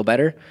start to feel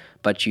better,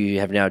 but you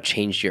have now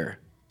changed your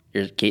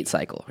gait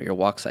cycle, or your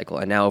walk cycle.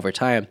 And now over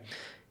time,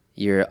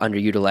 you're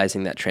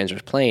underutilizing that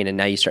transverse plane, and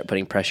now you start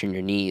putting pressure in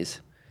your knees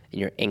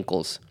and your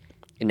ankles.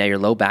 And now your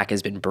low back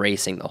has been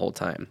bracing the whole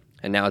time.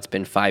 And now it's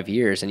been 5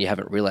 years and you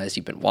haven't realized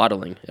you've been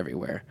waddling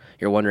everywhere.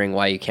 You're wondering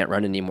why you can't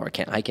run anymore,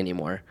 can't hike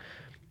anymore.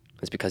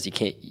 It's because you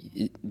can't,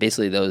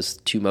 basically those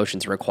two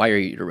motions require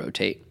you to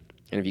rotate.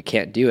 And if you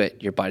can't do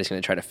it, your body's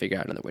going to try to figure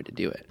out another way to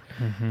do it.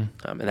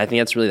 And I think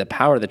that's really the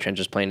power of the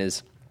transverse plane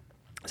is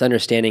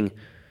understanding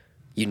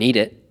you need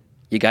it,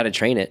 you got to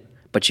train it,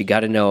 but you got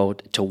to know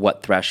to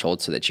what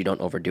threshold so that you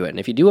don't overdo it. And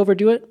if you do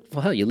overdo it,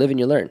 well, hell, you live and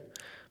you learn.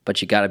 But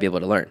you got to be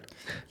able to learn.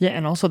 Yeah,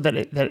 and also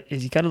that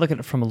you got to look at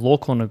it from a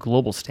local and a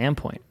global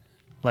standpoint.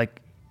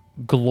 Like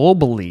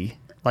globally,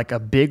 like a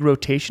big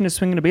rotation is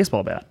swinging a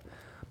baseball bat.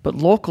 But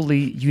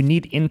locally, you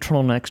need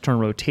internal and external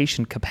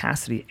rotation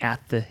capacity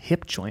at the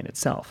hip joint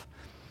itself.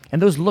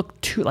 And those look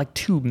like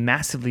two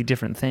massively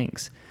different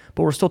things.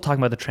 But we're still talking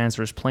about the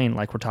transverse plane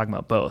like we're talking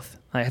about both.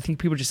 I think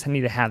people just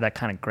need to have that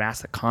kind of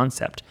grasp, that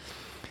concept,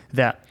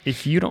 that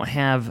if you don't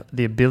have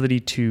the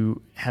ability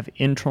to have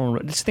internal,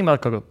 just think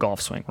about like a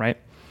golf swing, right?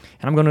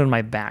 And I'm going to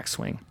my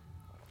backswing.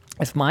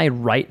 If my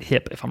right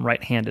hip, if I'm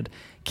right-handed,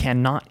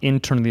 cannot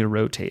internally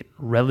rotate,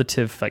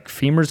 relative, like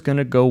femur's going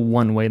to go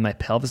one way, my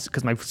pelvis,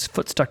 because my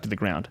foot's stuck to the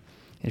ground.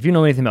 If you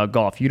know anything about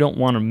golf, you don't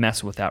want to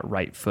mess with that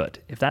right foot.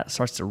 If that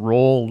starts to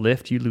roll,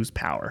 lift, you lose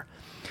power.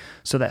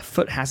 So that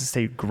foot has to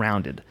stay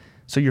grounded.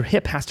 So your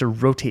hip has to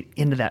rotate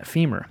into that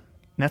femur.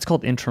 And that's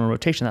called internal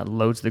rotation. That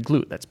loads the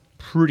glute. That's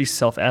pretty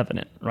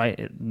self-evident, right?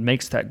 It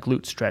makes that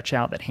glute stretch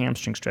out, that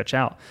hamstring stretch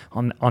out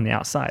on the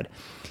outside.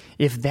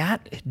 If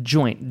that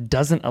joint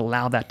doesn't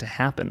allow that to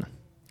happen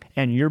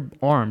and your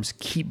arms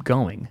keep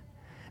going,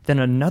 then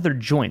another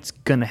joint's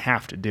going to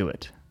have to do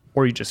it,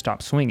 or you just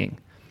stop swinging.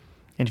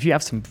 And if you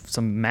have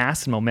some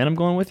mass and momentum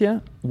going with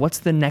you, what's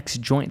the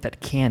next joint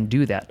that can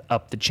do that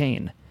up the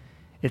chain?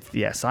 It's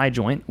the SI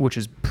joint, which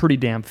is pretty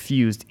damn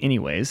fused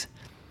anyways.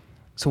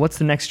 So what's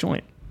the next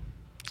joint?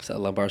 It's that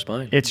lumbar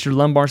spine. It's your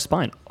lumbar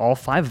spine, all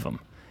 5 of them.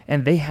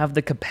 And they have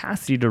the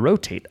capacity to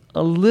rotate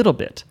a little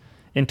bit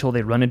until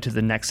they run into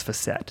the next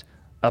facet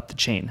up the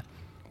chain.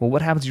 Well,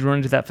 what happens if you run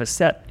into that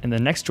facet and the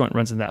next joint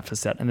runs into that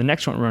facet and the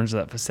next joint runs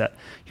into that facet?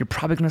 You're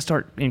probably going to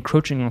start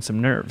encroaching on some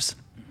nerves.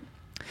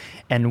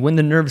 And when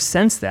the nerves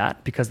sense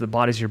that, because the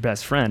body's your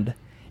best friend,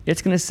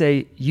 it's going to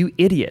say, you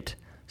idiot,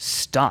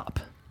 stop.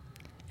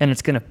 And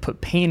it's going to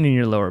put pain in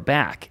your lower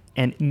back.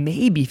 And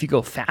maybe if you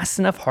go fast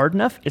enough, hard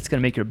enough, it's going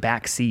to make your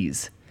back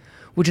seize,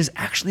 which is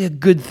actually a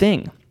good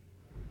thing.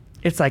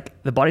 It's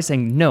like the body's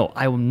saying, no,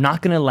 I am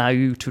not going to allow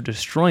you to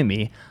destroy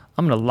me.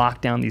 I'm going to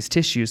lock down these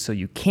tissues so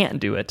you can't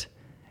do it,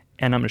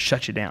 and I'm going to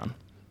shut you down.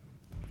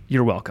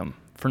 You're welcome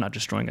for not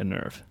destroying a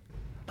nerve.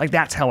 Like,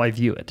 that's how I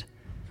view it.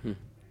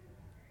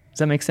 Does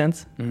that make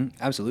sense? Mm-hmm.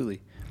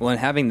 Absolutely. Well, and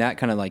having that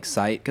kind of like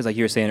sight, because like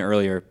you were saying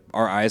earlier,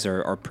 our eyes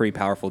are a pretty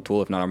powerful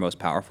tool, if not our most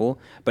powerful.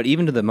 But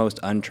even to the most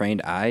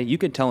untrained eye, you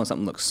could tell when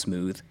something looks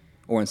smooth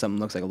or when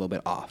something looks like a little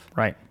bit off.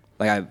 Right.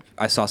 Like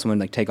I saw someone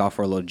like take off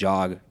for a little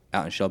jog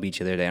out in Shell Beach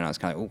the other day, and I was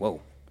kind of like,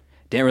 whoa.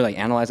 Didn't really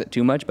analyze it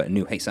too much, but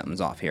knew, hey,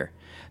 something's off here.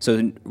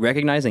 So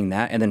recognizing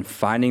that and then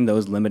finding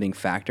those limiting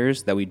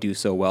factors that we do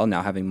so well,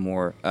 now having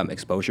more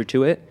exposure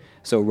to it.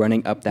 So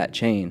running up that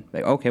chain,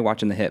 like, okay,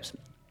 watching the hips.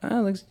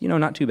 Looks,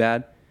 not too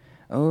bad.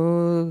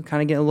 Oh,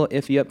 kind of getting a little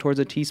iffy up towards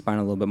the T-spine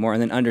a little bit more.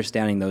 And then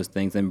understanding those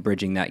things and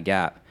bridging that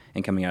gap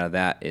and coming out of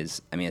that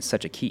is, it's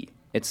such a key.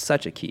 It's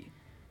such a key.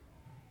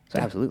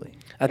 Absolutely.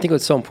 I think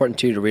what's so important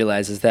too to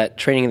realize is that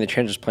training in the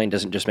transverse plane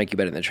doesn't just make you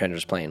better in the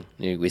transverse plane.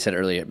 We said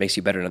earlier, it makes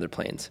you better in other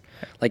planes.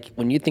 Like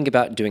when you think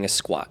about doing a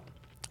squat,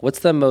 what's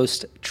the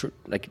most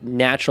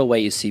natural way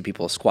you see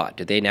people squat?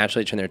 Do they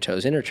naturally turn their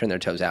toes in or turn their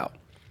toes out?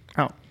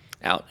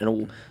 Out.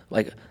 And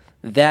like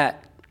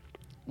that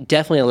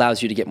definitely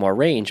allows you to get more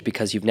range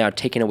because you've now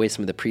taken away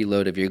some of the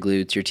preload of your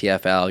glutes, your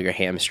TFL, your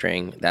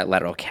hamstring, that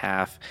lateral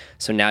calf.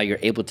 So now you're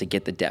able to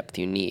get the depth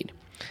you need.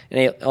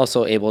 And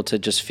also able to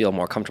just feel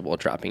more comfortable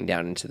dropping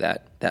down into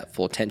that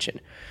full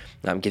tension.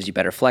 Gives you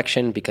better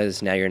flexion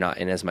because now you're not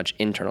in as much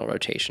internal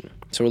rotation.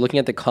 So we're looking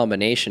at the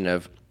combination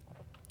of,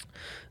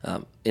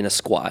 in a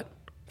squat,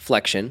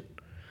 flexion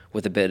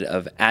with a bit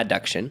of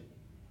adduction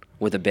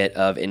with a bit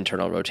of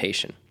internal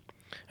rotation.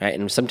 Right?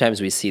 And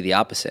sometimes we see the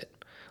opposite.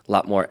 A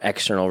lot more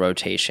external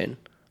rotation,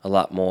 a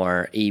lot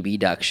more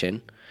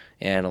abduction,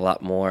 and a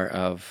lot more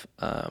of,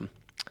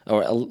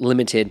 or a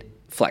limited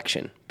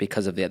flexion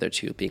because of the other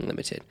two being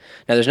limited.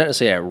 Now, there's not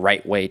necessarily a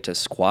right way to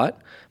squat,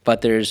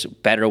 but there's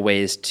better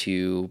ways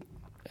to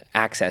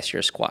access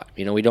your squat.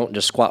 We don't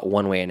just squat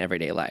one way in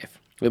everyday life.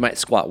 We might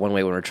squat one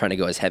way when we're trying to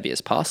go as heavy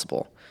as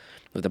possible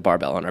with a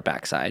barbell on our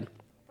backside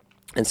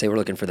and say we're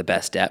looking for the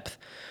best depth.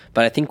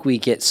 But I think we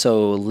get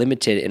so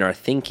limited in our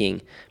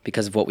thinking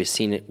because of what we've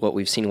seen, what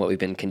we've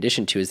been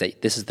conditioned to is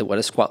that this is what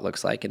a squat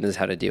looks like and this is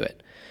how to do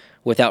it.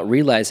 Without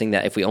realizing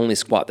that if we only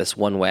squat this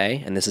one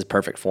way, and this is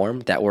perfect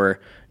form, that we're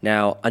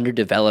now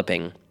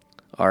underdeveloping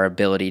our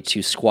ability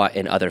to squat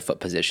in other foot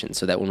positions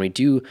so that when we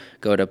do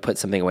go to put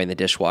something away in the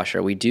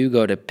dishwasher, we do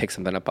go to pick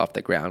something up off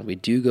the ground, we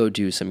do go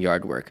do some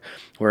yard work,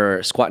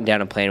 we're squatting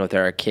down and playing with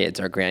our kids,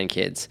 our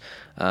grandkids.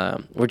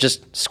 We're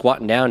just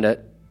squatting down to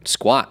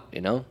squat, I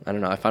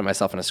don't know, I find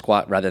myself in a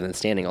squat rather than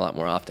standing a lot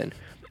more often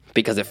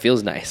because it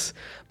feels nice.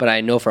 But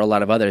I know for a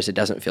lot of others, it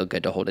doesn't feel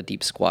good to hold a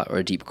deep squat or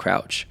a deep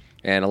crouch.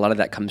 And a lot of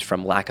that comes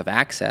from lack of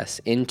access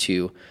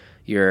into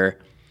your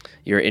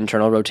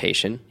internal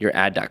rotation, your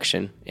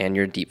adduction, and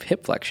your deep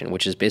hip flexion,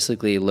 which is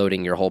basically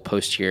loading your whole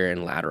posterior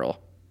and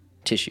lateral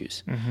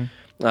tissues.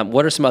 Mm-hmm.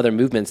 What are some other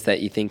movements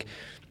that you think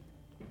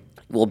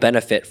will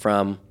benefit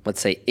from,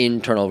 let's say,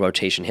 internal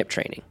rotation hip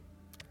training?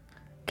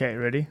 Okay,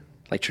 ready?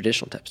 Like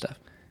traditional type stuff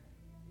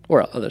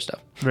or other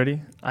stuff.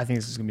 Ready? I think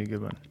this is going to be a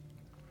good one.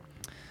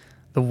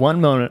 The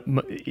one moment,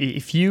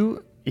 if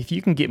you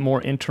can get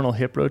more internal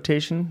hip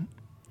rotation,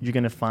 you're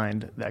going to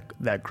find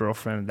that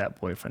girlfriend, that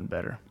boyfriend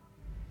better.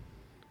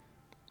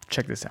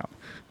 Check this out.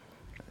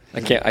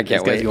 I can't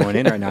This wait. guy's going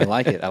in right now. I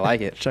like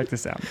it. Check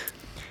this out.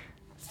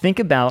 Think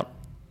about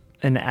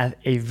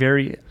a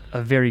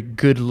very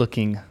good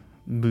looking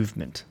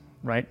movement,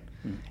 right?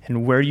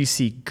 And where you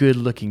see good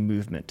looking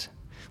movement,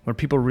 where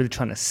people are really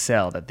trying to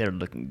sell that they're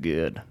looking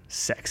good,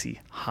 sexy,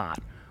 hot,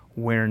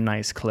 wearing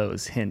nice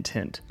clothes, hint,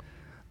 hint,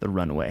 the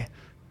runway,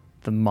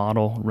 the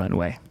model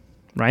runway,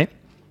 right?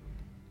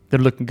 They're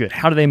looking good.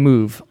 How do they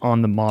move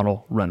on the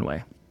model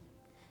runway?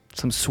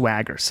 Some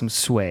swagger, some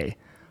sway,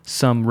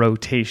 some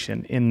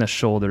rotation in the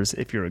shoulders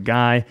if you're a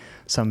guy,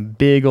 some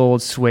big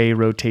old sway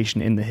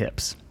rotation in the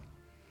hips.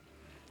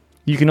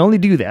 You can only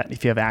do that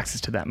if you have access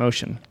to that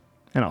motion,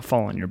 and I'll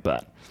fall on your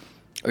butt.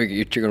 Or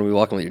you're going to be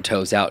walking with your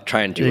toes out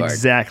trying too hard.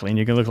 Exactly, and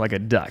you're going to look like a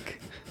duck,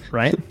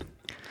 right?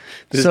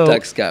 This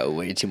duck's got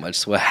way too much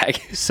swag.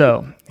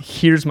 So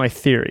here's my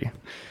theory.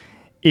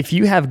 If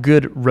you have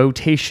good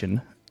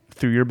rotation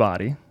through your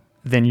body,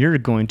 then you're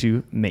going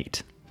to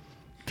mate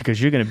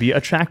because you're going to be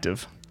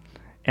attractive.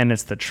 And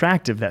it's the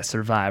attractive that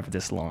survived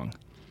this long.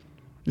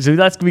 So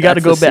we got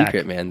to go back. That's the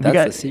secret, man.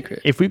 That's the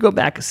secret. If we go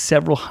back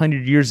several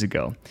hundred years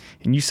ago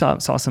and you saw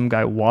some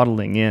guy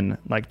waddling in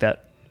like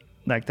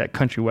that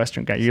country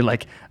western guy, you're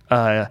like,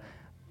 I'm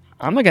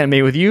not going to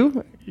mate with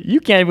you. You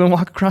can't even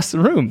walk across the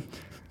room.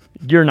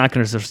 You're not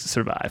going to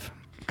survive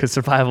because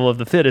survival of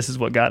the fittest is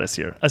what got us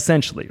here,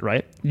 essentially,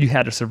 right? You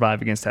had to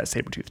survive against that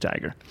saber-toothed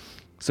tiger.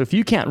 So if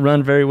you can't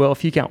run very well,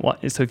 if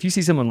you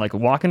see someone like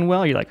walking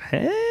well, you're like,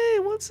 hey,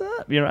 what's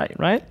up? You're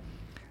right?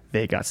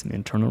 They got some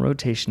internal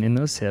rotation in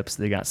those hips.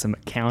 They got some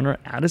counter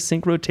out of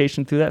sync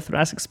rotation through that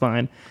thoracic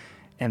spine,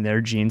 and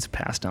their genes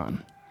passed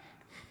on.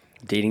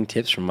 Dating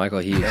tips from Michael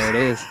Hughes. There it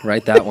is.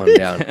 Write that one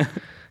down.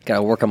 Got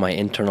to work on my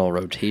internal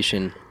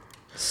rotation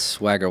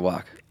swagger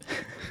walk.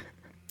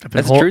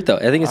 That's the truth, though.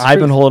 I think it's I've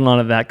been holding on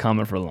to that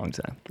comment for a long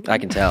time. I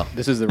can tell.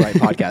 This is the right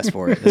podcast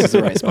for it. This is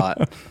the right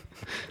spot.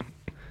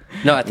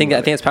 No, I think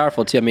it's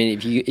powerful too. I mean,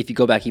 if you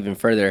go back even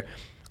further,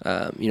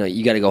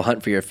 you got to go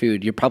hunt for your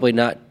food. You're probably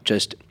not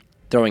just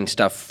throwing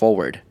stuff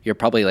forward. You're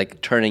probably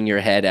like turning your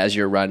head as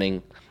you're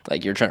running,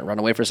 like you're trying to run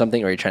away for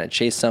something or you're trying to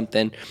chase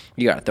something.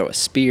 You got to throw a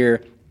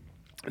spear.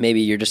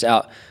 Maybe you're just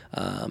out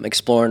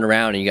exploring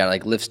around and you got to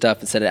like lift stuff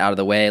and set it out of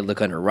the way,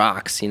 look under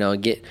rocks,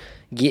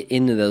 get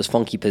into those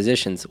funky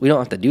positions. We don't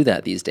have to do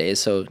that these days.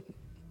 So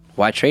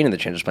why train in the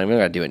transverse plane? We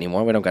don't got to do it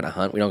anymore. We don't got to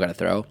hunt. We don't got to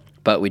throw.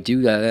 But we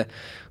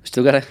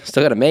still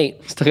gotta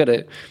mate. Still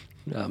gotta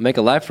make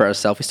a life for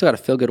ourselves. We still gotta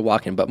feel good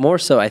walking. But more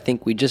so, I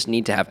think we just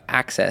need to have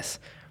access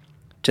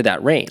to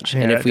that range.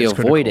 Yeah, and if we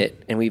avoid critical.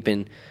 it, and we've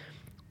been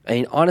I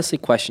mean, honestly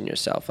question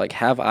yourself. Like,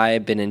 have I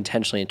been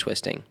intentionally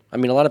twisting? I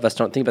mean, a lot of us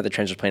don't think about the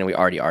transverse plane and we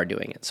already are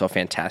doing it. So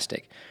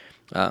fantastic.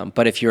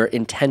 But if you're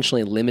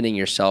intentionally limiting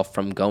yourself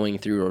from going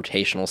through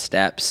rotational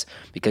steps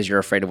because you're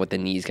afraid of what the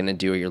knee's going to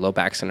do or your low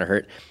back's going to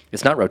hurt,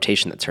 it's not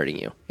rotation that's hurting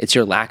you. It's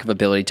your lack of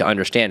ability to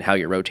understand how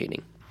you're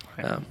rotating.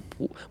 Right.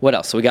 What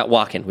else? So we got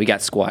walking, we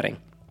got squatting.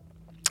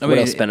 What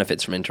else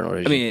benefits from internal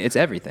rotation? I mean, it's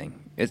everything.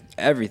 It's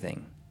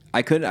everything.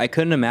 I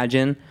couldn't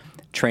imagine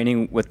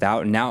training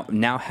without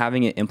now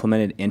having it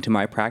implemented into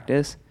my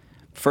practice.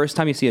 First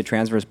time you see a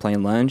transverse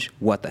plane lunge,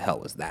 what the hell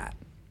was that?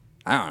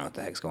 I don't know what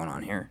the heck's going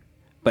on here.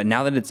 But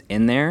now that it's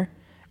in there,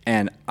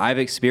 and I've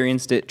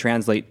experienced it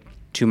translate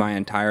to my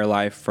entire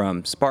life,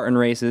 from Spartan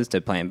races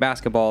to playing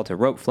basketball to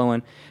rope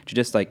flowing to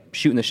just like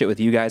shooting the shit with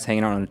you guys,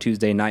 hanging out on a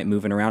Tuesday night,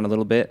 moving around a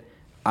little bit,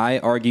 I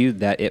argue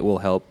that it will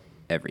help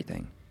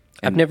everything.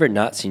 I've never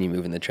not seen you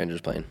move in the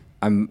transverse plane.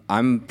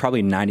 I'm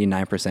probably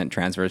 99%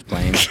 transverse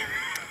plane.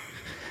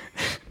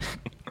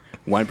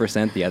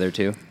 1% the other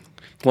two.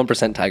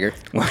 1% tiger.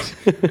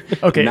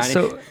 Okay,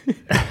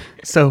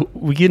 so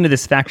we get into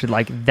this factor,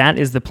 like that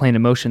is the plane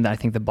of motion that I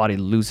think the body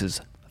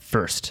loses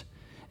first,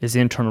 is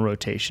internal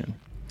rotation.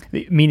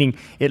 Meaning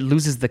it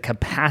loses the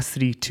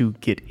capacity to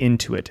get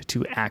into it,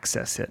 to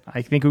access it.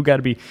 I think we've got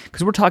to be,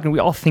 because we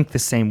all think the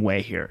same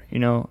way here, you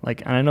know,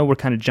 like, and I know we're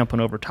kind of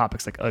jumping over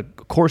topics, like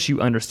of course you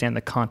understand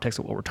the context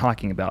of what we're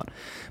talking about,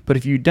 but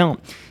if you don't,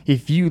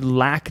 if you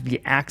lack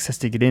the access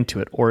to get into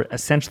it, or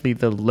essentially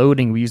the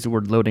loading, we use the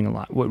word loading a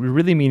lot, what we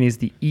really mean is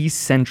the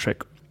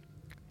eccentric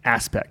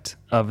aspect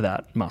of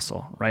that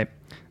muscle, right?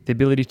 The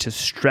ability to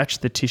stretch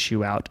the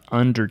tissue out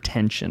under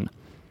tension.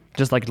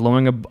 Just like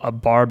lowering a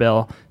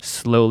barbell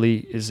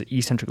slowly is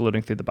eccentric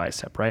loading through the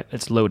bicep, right?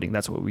 It's loading.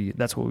 That's what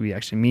we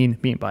actually mean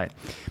by it.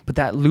 But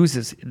that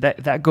loses,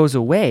 that goes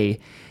away.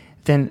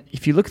 Then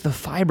if you look at the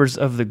fibers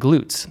of the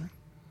glutes,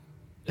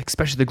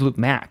 especially the glute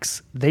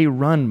max, they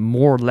run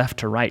more left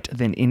to right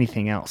than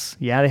anything else.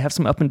 Yeah, they have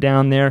some up and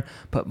down there,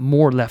 but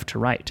more left to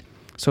right.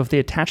 So if they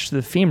attach to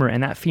the femur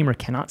and that femur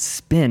cannot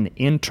spin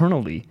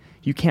internally,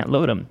 you can't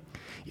load them.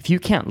 If you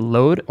can't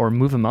load or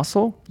move a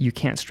muscle, you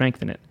can't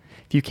strengthen it.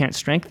 If you can't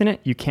strengthen it,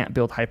 you can't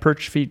build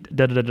hypertrophy,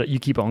 you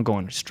keep on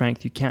going.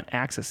 Strength, you can't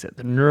access it.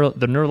 The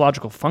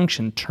neurological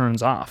function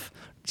turns off.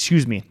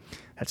 Excuse me,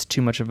 that's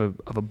too much of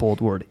a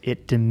bold word.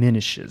 It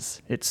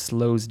diminishes. It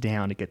slows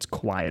down. It gets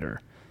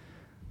quieter.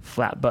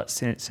 Flat butt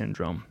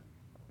syndrome.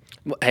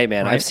 Well, hey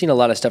man, right? I've seen a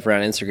lot of stuff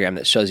around Instagram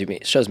that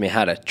shows me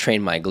how to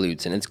train my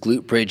glutes, and it's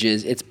glute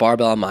bridges, it's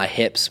barbell on my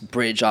hips,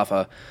 bridge off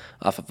of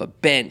a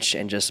bench,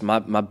 and just my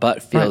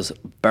butt feels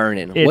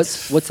burning.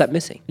 What's that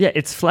missing? Yeah,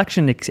 it's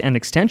flexion and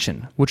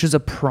extension, which is a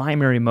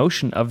primary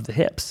motion of the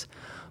hips,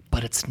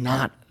 but it's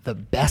not the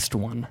best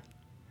one.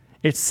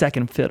 It's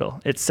second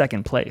fiddle. It's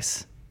second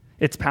place.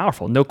 It's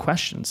powerful, no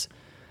questions.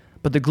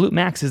 But the glute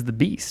max is the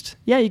beast.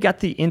 Yeah, you got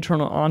the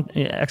internal,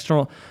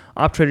 external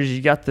obturators,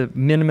 you got the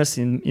minimus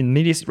and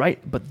medius, right?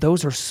 But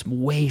those are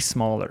way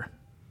smaller.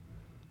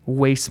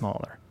 Way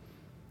smaller.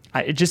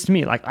 Just to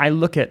me, like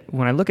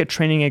when I look at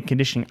training and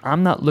conditioning,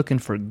 I'm not looking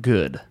for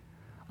good.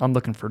 I'm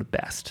looking for the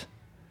best.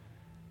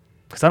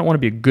 Because I don't want to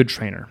be a good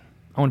trainer.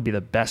 I want to be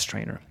the best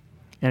trainer.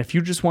 And if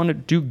you just want to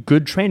do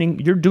good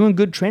training, you're doing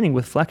good training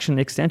with flexion and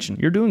extension.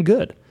 You're doing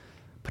good,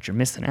 but you're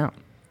missing out.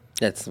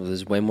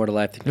 There's way more to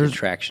life than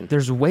contraction.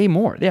 There's way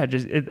more. Yeah,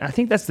 I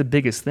think that's the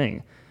biggest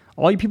thing.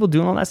 All you people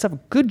doing all that stuff,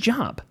 good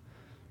job.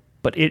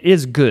 But it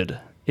is good.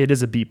 It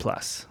is a B+.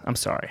 I'm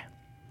sorry.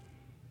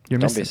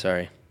 Don't be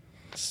sorry.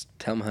 Just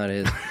tell them how it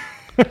is.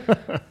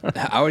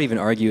 I would even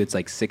argue it's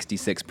like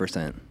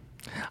 66%.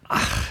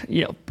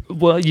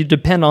 Well, you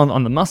depend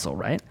on the muscle,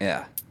 right?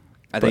 Yeah.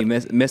 I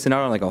think missing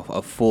out on like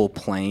a full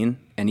plane,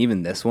 and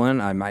even this one,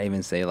 I might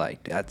even say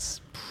like that's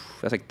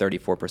like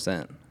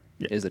 34%.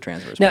 Is the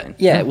transverse plane.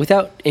 Yeah,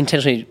 without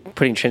intentionally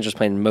putting transverse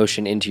plane in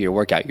motion into your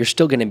workout, you're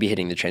still going to be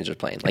hitting the transverse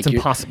plane. Like it's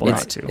impossible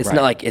not to. It's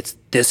not like it's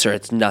this or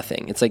it's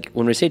nothing. It's like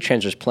when we say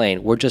transverse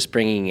plane, we're just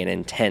bringing an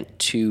intent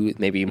to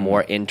maybe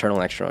more internal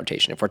and external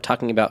rotation. If we're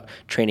talking about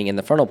training in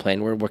the frontal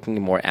plane, we're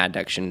working more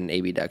adduction and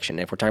abduction.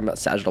 If we're talking about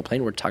sagittal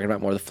plane, we're talking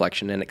about more the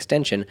flexion and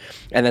extension,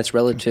 and that's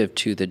relative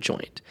to the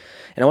joint.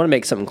 And I want to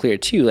make something clear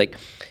too. Like,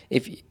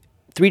 if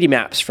 3D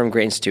Maps from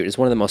Gray Institute is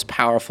one of the most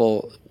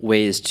powerful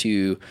ways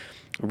to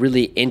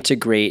really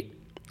integrate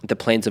the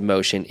planes of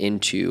motion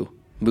into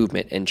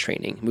movement and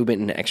training,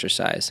 movement and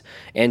exercise,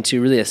 and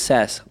to really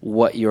assess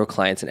what your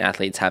clients and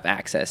athletes have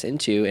access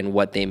into and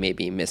what they may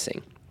be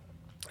missing.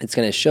 It's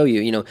going to show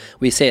you,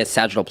 we say a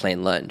sagittal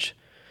plane lunge.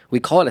 We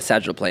call it a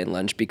sagittal plane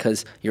lunge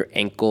because your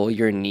ankle,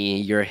 your knee,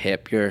 your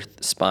hip, your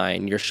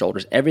spine, your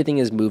shoulders, everything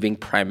is moving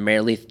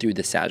primarily through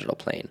the sagittal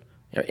plane,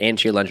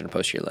 anterior lunge and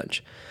posterior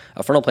lunge.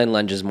 A frontal plane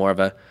lunge is more of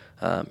a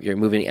you're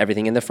moving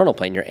everything in the frontal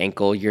plane, your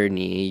ankle, your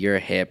knee, your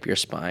hip, your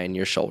spine,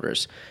 your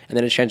shoulders. And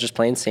then a transverse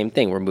plane, same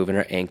thing. We're moving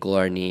our ankle,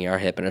 our knee, our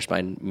hip, and our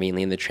spine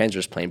mainly in the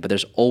transverse plane. But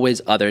there's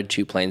always other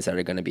two planes that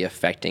are going to be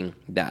affecting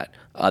that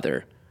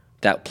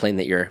plane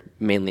that you're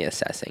mainly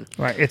assessing.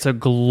 Right. It's a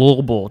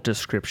global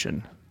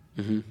description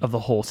of the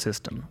whole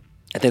system.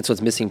 I think that's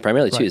what's missing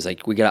primarily too. Is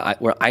like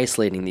we're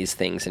isolating these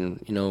things, and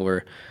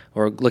we're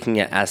looking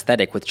at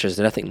aesthetic, which there's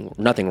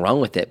nothing wrong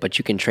with it. But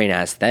you can train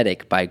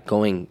aesthetic by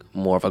going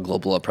more of a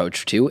global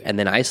approach too, and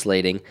then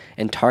isolating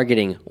and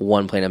targeting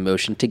one plane of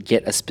motion to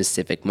get a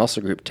specific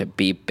muscle group to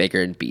be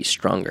bigger and be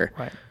stronger.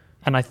 Right.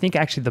 And I think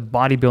actually the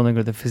bodybuilding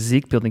or the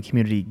physique building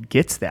community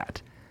gets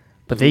that.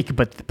 But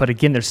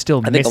again, they're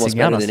still I think almost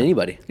missing out better on than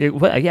anybody.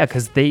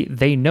 because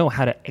they know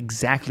how to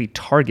exactly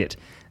target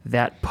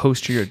that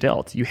posterior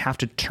delt. You have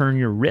to turn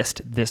your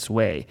wrist this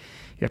way.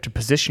 You have to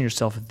position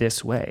yourself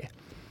this way.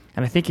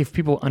 And I think if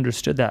people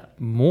understood that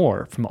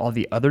more from all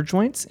the other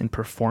joints in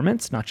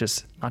performance, not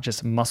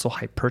just muscle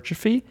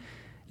hypertrophy,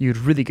 you'd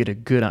really get a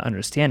good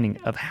understanding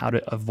of how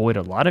to avoid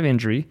a lot of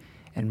injury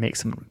and make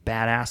someone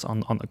badass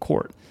on the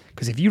court.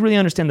 Because if you really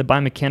understand the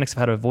biomechanics of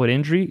how to avoid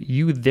injury,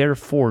 you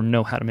therefore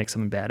know how to make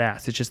someone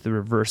badass. It's just the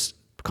reverse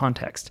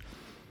context.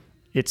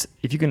 It's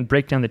if you can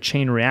break down the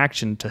chain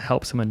reaction to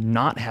help someone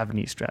not have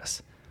knee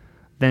stress,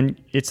 then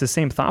it's the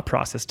same thought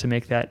process to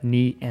make that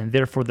knee and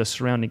therefore the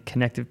surrounding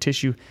connective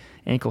tissue,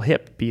 ankle,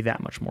 hip, be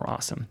that much more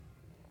awesome.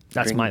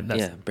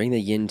 Bring the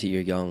yin to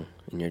your yang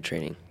in your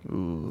training.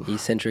 Ooh.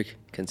 Eccentric,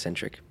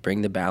 concentric.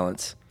 Bring the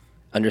balance.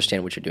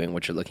 Understand what you're doing,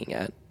 what you're looking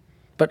at,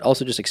 but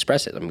also just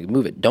express it. I mean,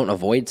 move it. Don't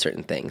avoid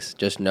certain things.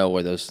 Just know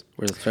where the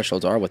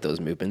thresholds are with those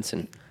movements,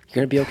 and you're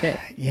gonna be okay.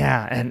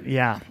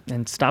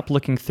 And stop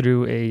looking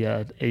through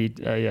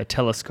a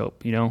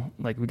telescope.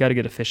 Like we got to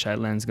get a fisheye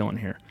lens going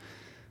here.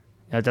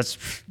 That's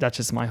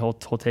just my whole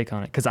take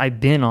on it. Because I've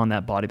been on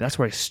that body. That's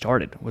where I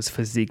started, was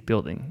physique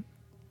building.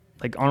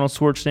 Like Arnold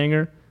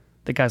Schwarzenegger,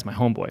 the guy's my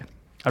homeboy.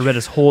 I read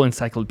his whole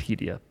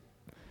encyclopedia,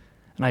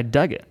 and I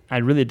dug it. I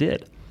really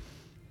did.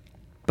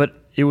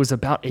 But it was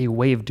about a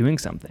way of doing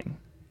something.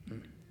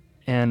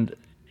 And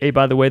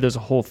by the way, there's a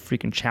whole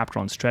freaking chapter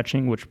on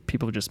stretching, which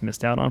people just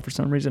missed out on for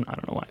some reason. I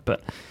don't know why,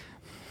 but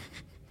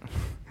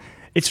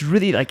it's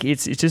really like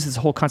it's just this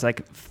whole concept.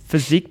 Like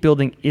physique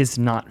building is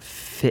not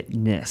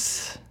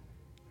fitness.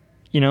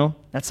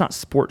 That's not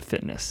sport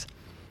fitness.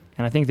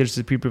 And I think there's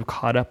just people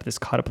caught up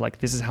like,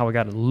 this is how I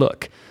got to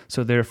look.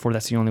 So therefore,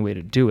 that's the only way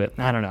to do it.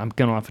 I don't know. I'm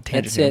going off a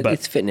tangent here, but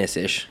it's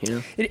fitness-ish.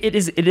 It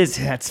is.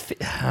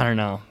 I don't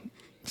know.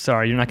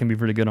 Sorry, you're not going to be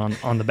really good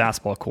on the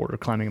basketball court or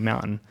climbing a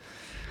mountain.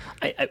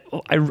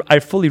 I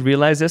fully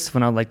realize this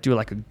when I do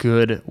a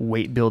good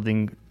weight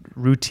building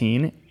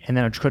routine, and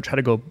then I try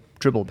to go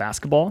dribble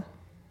basketball.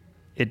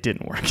 It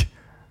didn't work.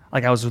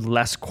 I was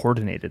less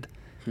coordinated.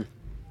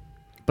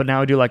 But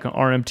now I do an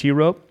RMT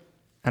rope,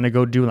 and I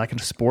go do a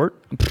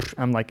sport.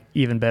 I'm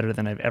even better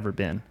than I've ever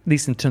been, at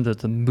least in terms of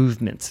the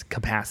movement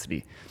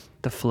capacity,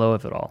 the flow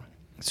of it all.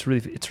 It's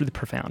really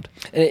profound.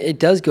 And it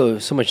does go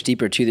so much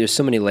deeper too. There's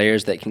so many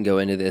layers that can go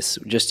into this.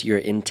 Just your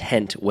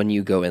intent when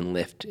you go and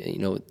lift.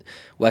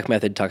 WEC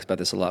Method talks about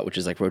this a lot, which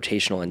is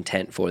rotational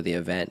intent for the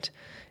event.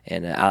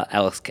 And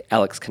Alex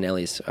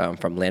Kennelly's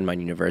from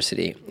Landmine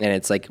University. And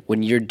it's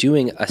when you're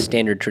doing a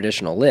standard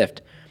traditional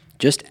lift,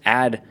 just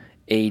add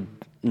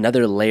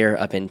another layer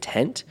of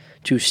intent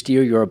to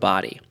steer your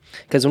body.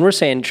 Because when we're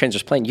saying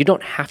transverse plane, you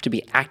don't have to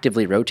be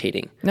actively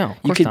rotating. No,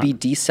 you could be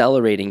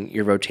decelerating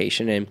your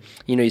rotation, and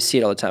you see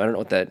it all the time. I don't know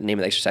what the name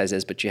of the exercise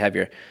is, but you have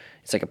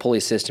it's like a pulley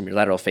system. You're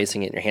lateral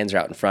facing it, and your hands are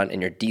out in front,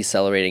 and you're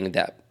decelerating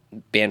that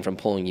band from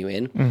pulling you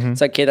in. Mm-hmm.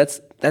 It's okay.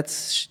 That's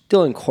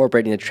still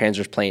incorporating the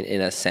transverse plane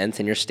in a sense,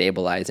 and you're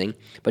stabilizing.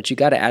 But you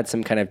got to add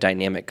some kind of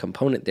dynamic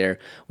component there,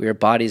 where your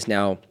body's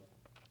now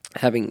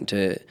having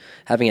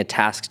a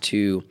task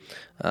to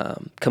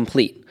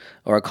complete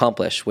or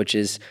accomplish, which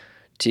is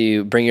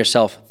to bring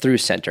yourself through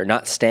center,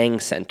 not staying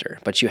center,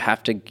 but you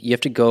have to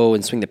go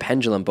and swing the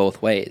pendulum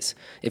both ways.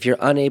 If you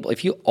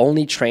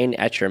only train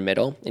at your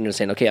middle and you're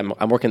saying, okay,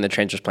 I'm working the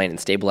transverse plane and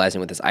stabilizing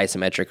with this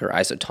isometric or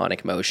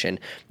isotonic motion,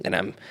 and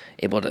I'm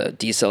able to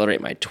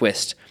decelerate my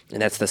twist, and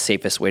that's the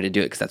safest way to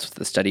do it because that's what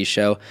the studies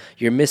show,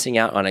 you're missing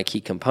out on a key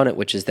component,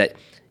 which is that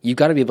you've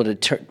got to be able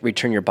to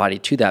return your body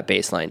to that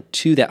baseline,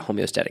 to that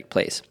homeostatic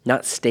place,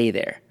 not stay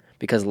there.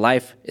 Because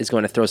life is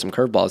going to throw some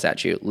curveballs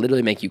at you,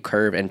 literally make you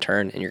curve and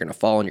turn, and you're going to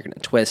fall and you're going to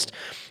twist.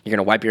 You're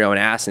going to wipe your own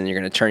ass, and you're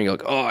going to turn and you're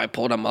like, oh, I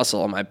pulled a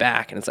muscle on my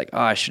back. And it's like, oh,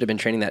 I should have been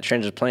training that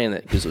transverse plane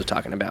that Gus was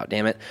talking about,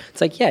 damn it.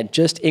 It's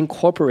just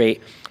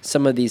incorporate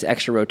some of these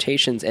extra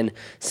rotations and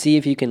see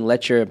if you can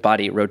let your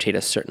body rotate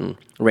a certain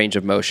range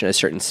of motion, a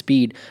certain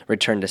speed,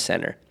 return to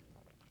center.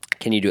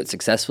 Can you do it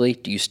successfully?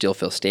 Do you still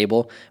feel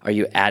stable? Are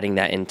you adding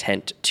that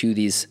intent to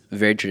these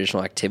very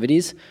traditional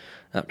activities?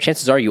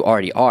 Chances are you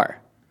already are.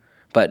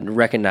 But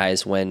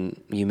recognize when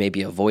you may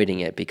be avoiding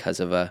it because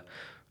of a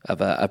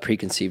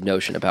preconceived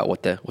notion about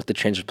what the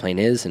transverse plane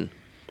is and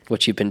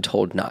what you've been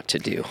told not to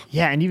do.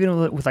 Yeah, and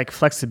even with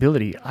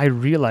flexibility, I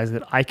realized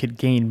that I could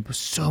gain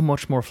so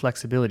much more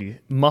flexibility,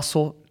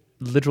 muscle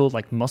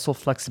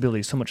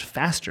flexibility so much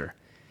faster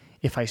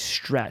if I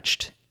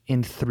stretched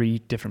in 3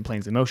 different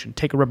planes of motion.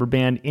 Take a rubber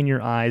band in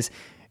your eyes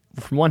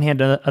from one hand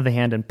to the other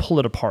hand and pull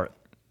it apart.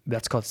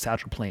 That's called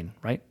sagittal plane,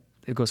 right?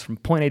 It goes from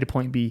point A to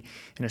point B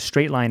in a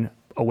straight line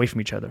away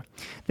from each other.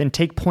 Then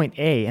take point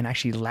A and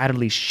actually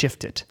laterally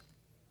shift it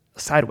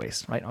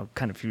sideways, right? I'll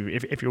kind of,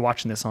 if you're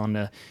watching this on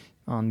the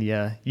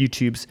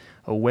YouTube's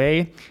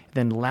away,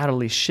 then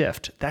laterally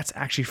shift. That's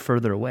actually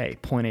further away,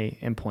 point A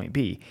and point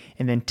B.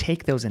 And then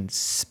take those and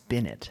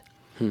spin it.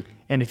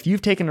 And if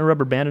you've taken a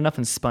rubber band enough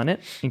and spun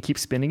it and keep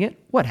spinning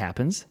it, what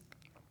happens?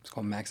 It's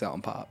called max out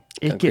and pop.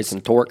 It Creates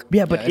some torque.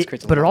 Yeah, but it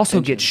creates a but it lot of also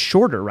tension. gets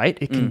shorter, right?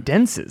 It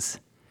condenses.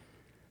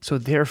 So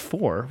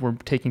therefore, we're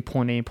taking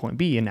point A and point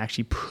B and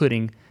actually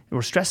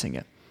we're stressing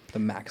it. The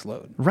max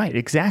load. Right,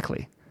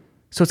 exactly.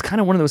 So it's kind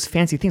of one of those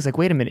fancy things like,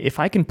 wait a minute, if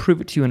I can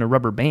prove it to you in a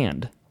rubber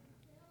band,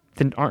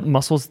 then aren't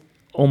muscles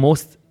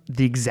almost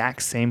the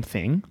exact same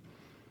thing?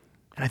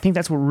 And I think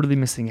that's what we're really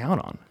missing out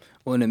on.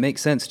 Well, and it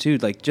makes sense too,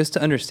 like just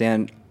to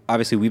understand,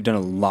 obviously we've done a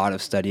lot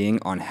of studying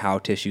on how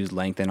tissues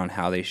lengthen, on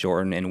how they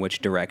shorten, and which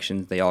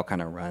directions they all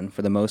kind of run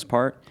for the most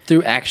part.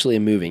 Through actually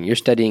moving. Your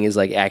studying is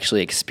like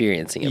actually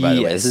experiencing it, by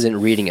the way. This Yes. isn't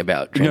reading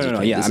about transverse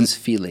plane. yeah, This I'm- is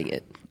feeling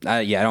it.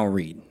 I don't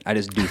read. I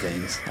just do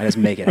things. I just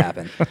make it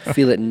happen.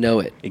 Feel it, know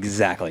it.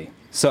 Exactly.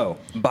 So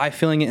by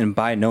feeling it and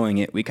by knowing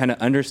it, we kind of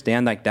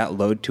understand like that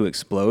load to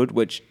explode,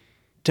 which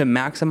to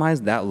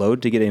maximize that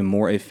load to get a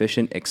more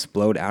efficient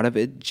explode out of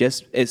it,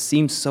 it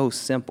seems so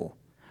simple.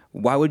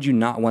 Why would you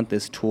not want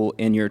this tool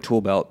in your tool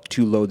belt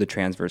to load the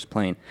transverse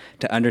plane,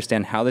 to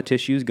understand how the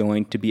tissue is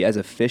going to be as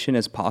efficient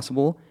as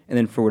possible, and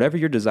then for whatever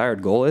your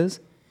desired goal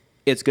is,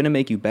 it's going to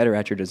make you better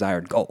at your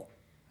desired goal.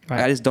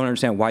 Right. I just don't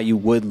understand why you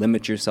would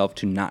limit yourself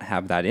to not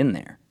have that in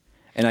there.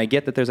 And I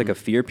get that there's like a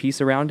fear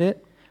piece around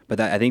it, but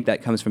I think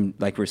that comes from,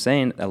 like we're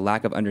saying, a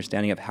lack of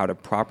understanding of how to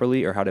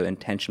properly or how to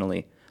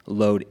intentionally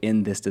load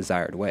in this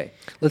desired way.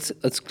 Let's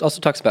also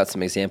talk about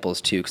some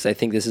examples too, because I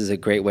think this is a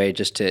great way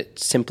just to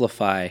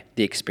simplify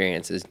the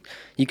experiences.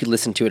 You could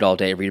listen to it all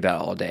day, read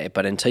about it all day,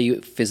 but until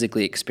you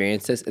physically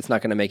experience this, it's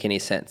not going to make any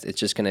sense. It's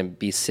just going to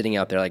be sitting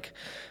out there like,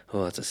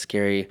 oh, it's a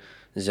scary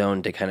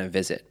zone to kind of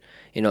visit.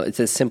 You know, it's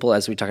as simple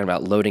as we're talking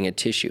about loading a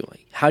tissue.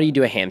 Like, how do you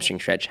do a hamstring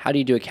stretch? How do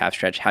you do a calf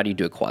stretch? How do you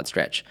do a quad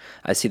stretch?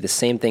 I see the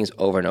same things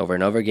over and over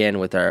and over again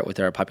with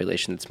our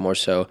population that's more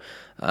so,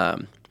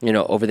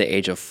 over the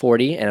age of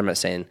 40. And I'm not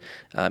saying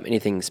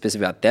anything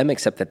specific about them,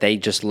 except that they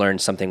just learned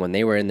something when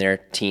they were in their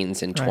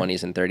teens and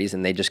 20s and 30s,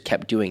 and they just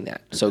kept doing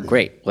that. So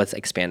great, let's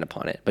expand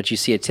upon it. But you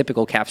see a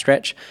typical calf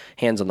stretch,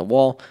 hands on the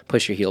wall,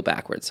 push your heel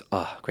backwards.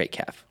 Oh, great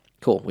calf.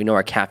 Cool. We know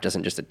our calf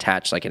doesn't just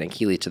attach like an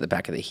Achilles to the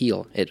back of the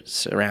heel. It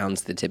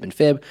surrounds the tib and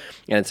fib,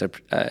 and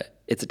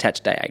it's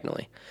attached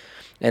diagonally.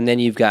 And then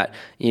you've got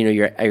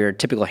your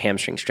typical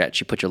hamstring stretch.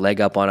 You put your leg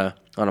up on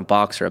a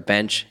box or a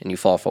bench, and you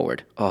fall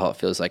forward. Oh, it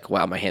feels like,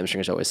 wow, my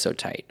hamstring is always so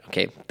tight.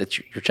 Okay,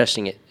 you're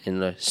testing it in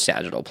the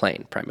sagittal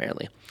plane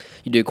primarily.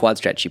 You do a quad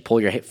stretch. You pull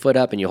your foot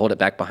up and you hold it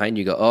back behind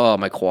you. You go, oh,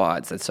 my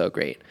quads. That's so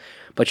great.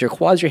 But your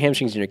quads, your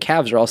hamstrings, and your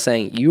calves are all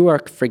saying you are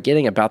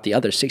forgetting about the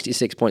other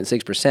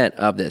 66.6%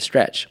 of this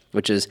stretch,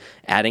 which is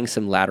adding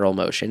some lateral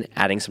motion,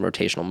 adding some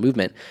rotational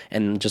movement.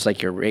 And just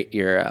like your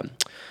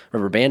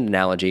rubber band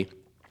analogy,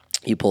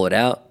 you pull it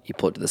out, you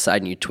pull it to the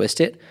side, and you twist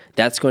it.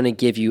 That's going to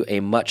give you a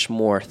much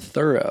more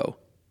thorough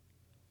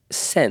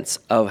sense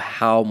of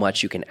how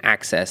much you can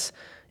access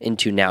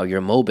into now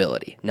your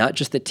mobility, not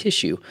just the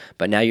tissue,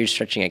 but now you're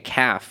stretching a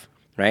calf,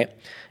 right?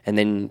 And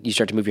then you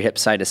start to move your hip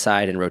side to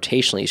side, and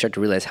rotationally, you start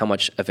to realize how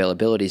much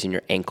availability is in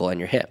your ankle and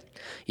your hip.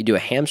 You do a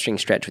hamstring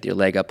stretch with your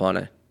leg up on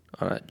a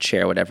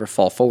chair, whatever,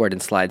 fall forward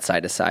and slide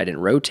side to side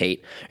and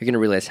rotate. You're going to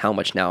realize how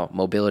much now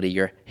mobility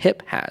your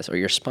hip has or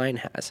your spine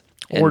has.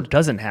 Or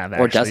doesn't have,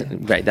 actually. Or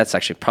doesn't, right. That's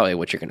actually probably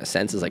what you're going to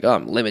sense is like, oh,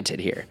 I'm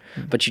limited here.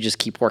 But you just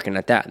keep working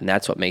at that, and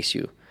that's what makes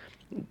you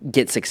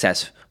get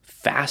success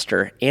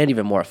faster and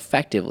even more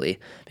effectively,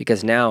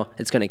 because now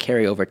it's going to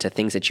carry over to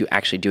things that you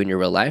actually do in your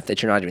real life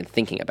that you're not even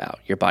thinking about.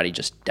 Your body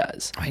just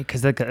does. Right,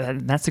 because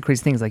that's the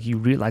crazy thing is like you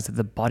realize that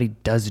the body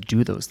does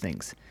do those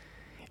things.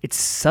 It's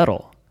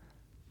subtle,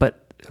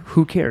 but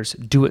who cares?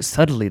 Do it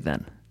subtly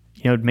then.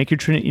 Make your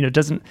training, it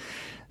doesn't,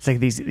 it's like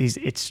these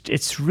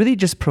it's really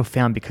just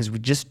profound because we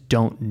just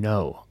don't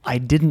know. I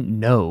didn't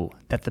know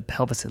that the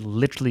pelvis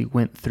literally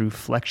went through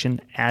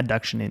flexion,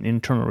 adduction, and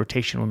internal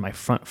rotation when my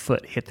front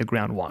foot hit the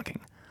ground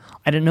walking.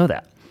 I didn't know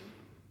that.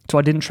 So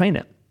I didn't train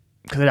it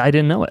because I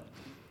didn't know it.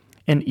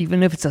 And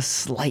even if it's a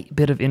slight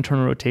bit of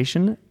internal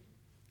rotation,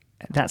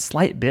 that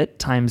slight bit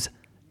times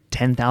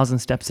 10,000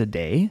 steps a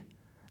day,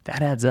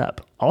 that adds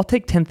up. I'll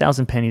take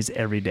 10,000 pennies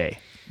every day.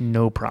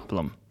 No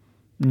problem.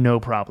 No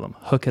problem.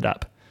 Hook it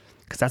up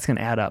because that's going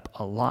to add up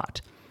a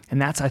lot.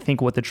 And that's, I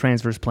think, what the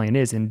transverse plane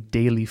is in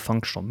daily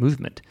functional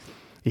movement.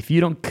 If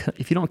you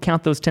don't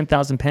count those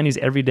 10,000 pennies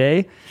every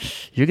day,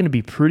 you're going to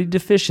be pretty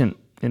deficient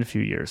in a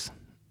few years.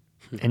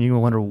 And you're going to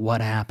wonder what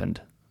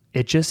happened.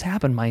 It just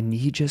happened. My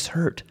knee just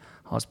hurt.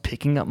 I was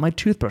picking up my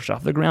toothbrush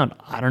off the ground.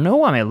 I don't know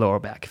why my lower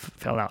back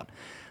fell out.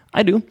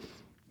 I do.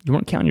 You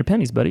weren't counting your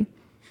pennies, buddy.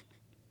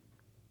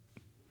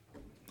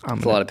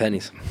 It's a lot of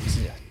pennies.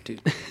 Yeah,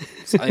 dude. I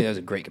think that was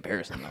a great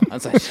comparison, though.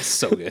 That's just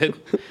so good.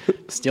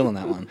 Stealing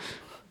that one.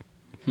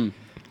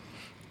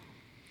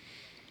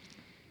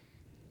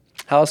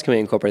 How else can we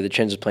incorporate the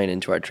transverse plane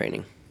into our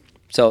training?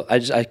 So I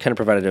kind of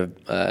provided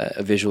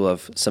a visual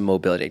of some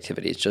mobility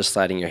activities, just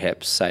sliding your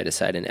hips side to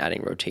side and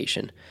adding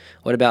rotation.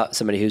 What about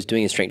somebody who's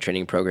doing a strength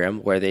training program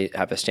where they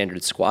have a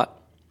standard squat,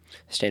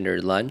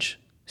 standard lunge,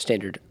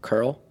 standard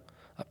curl,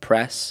 a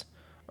press,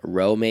 a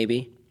row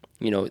maybe,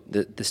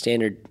 the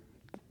standard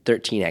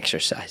 13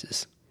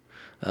 exercises.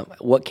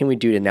 What can we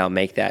do to now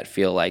make that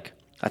feel like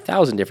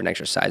 1,000 different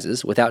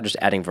exercises without just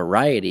adding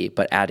variety,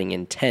 but adding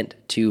intent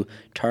to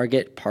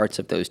target parts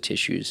of those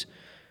tissues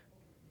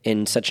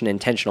in such an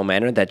intentional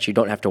manner that you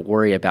don't have to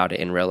worry about it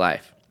in real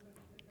life?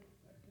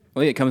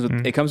 Well, it comes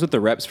with the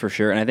reps for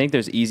sure, and I think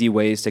there's easy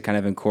ways to kind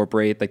of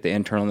incorporate like the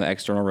internal and the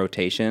external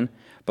rotation.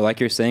 But like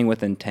you're saying,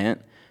 with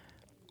intent,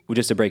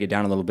 just to break it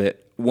down a little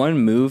bit, one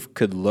move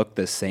could look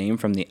the same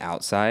from the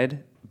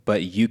outside,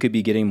 but you could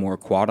be getting more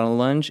quad on a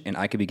lunge, and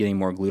I could be getting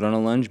more glute on a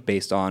lunge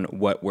based on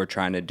what we're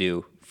trying to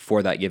do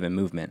for that given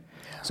movement.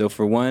 Yeah. So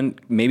for one,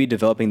 maybe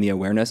developing the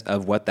awareness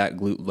of what that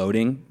glute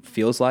loading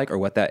feels like, or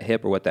what that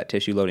hip or what that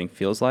tissue loading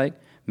feels like.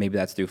 Maybe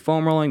that's through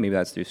foam rolling, maybe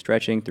that's through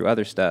stretching, through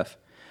other stuff.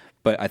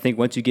 But I think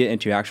once you get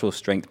into actual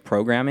strength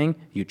programming,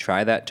 you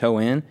try that toe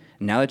in.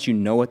 Now that you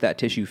know what that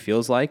tissue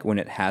feels like when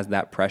it has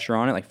that pressure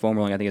on it, like foam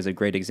rolling I think is a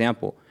great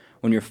example.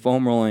 When you're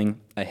foam rolling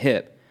a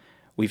hip,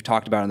 we've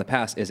talked about in the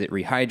past, is it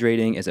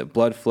rehydrating? Is it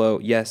blood flow?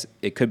 Yes,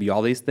 it could be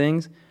all these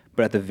things,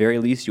 but at the very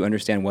least, you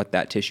understand what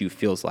that tissue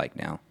feels like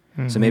now.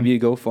 Mm-hmm. So maybe you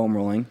go foam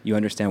rolling, you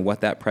understand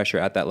what that pressure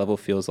at that level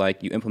feels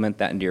like, you implement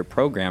that into your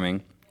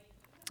programming,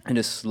 and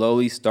just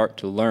slowly start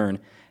to learn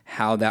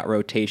how that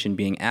rotation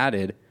being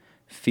added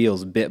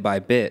feels bit by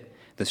bit.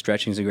 The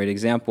stretching is a great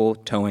example,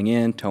 toeing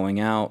in, toeing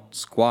out,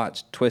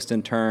 squats, twist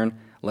and turn,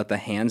 let the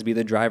hands be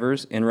the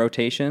drivers in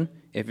rotation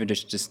if you're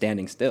just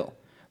standing still.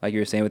 Like you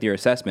were saying with your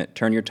assessment,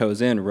 turn your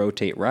toes in,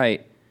 rotate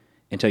right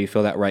until you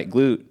feel that right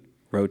glute,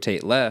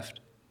 rotate left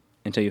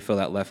until you feel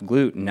that left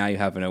glute, and now you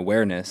have an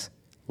awareness.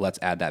 Let's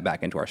add that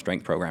back into our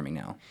strength programming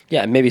now.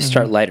 Yeah, and maybe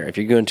start lighter. If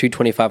you're doing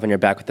 225 on your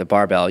back with the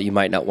barbell, you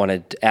might not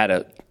want to add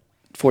a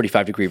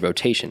 45-degree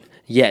rotation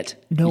yet.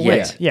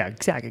 Yeah,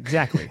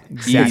 exactly.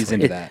 Ease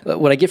into that.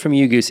 What I get from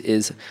you, Goose,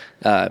 is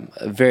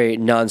a very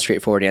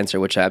non-straightforward answer,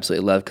 which I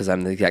absolutely love because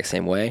I'm the exact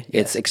same way.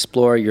 Yes. It's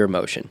explore your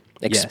motion.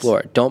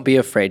 Explore. Yes. Don't be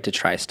afraid to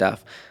try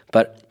stuff.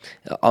 But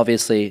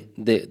obviously,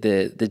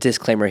 the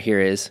disclaimer here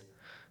is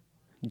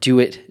do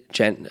it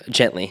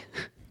gently.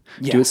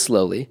 Yeah. Do it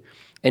slowly.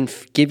 And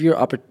give your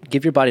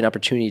body an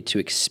opportunity to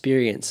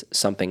experience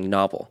something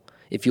novel.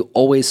 If you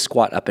always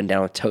squat up and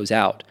down with toes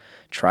out,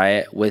 try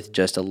it with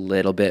just a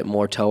little bit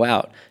more toe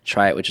out.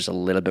 Try it with just a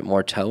little bit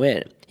more toe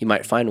in. You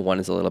might find one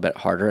is a little bit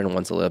harder and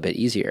one's a little bit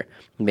easier.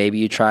 Maybe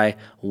you try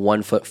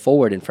 1 foot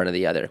forward in front of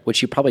the other,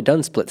 which you've probably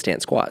done split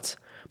stance squats.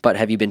 But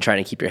have you been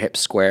trying to keep your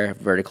hips square,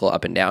 vertical,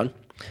 up and down?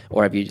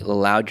 Or have you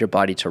allowed your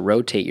body to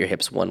rotate your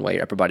hips one way,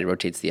 your upper body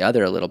rotates the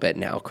other a little bit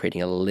now,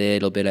 creating a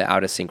little bit of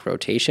out of sync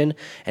rotation?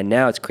 And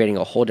now it's creating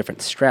a whole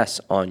different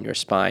stress on your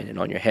spine and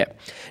on your hip.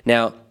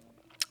 Now,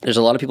 there's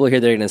a lot of people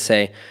here that are going to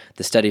say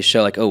the studies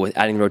show with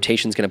adding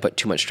rotation is going to put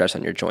too much stress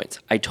on your joints.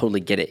 I totally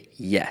get it,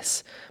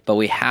 yes. But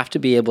we have to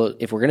be able,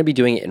 if we're going to be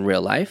doing it in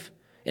real life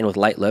and with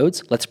light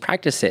loads, let's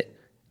practice it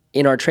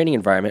in our training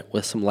environment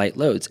with some light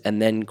loads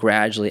and then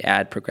gradually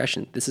add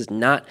progression. This is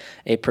not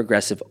a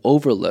progressive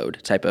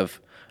overload type of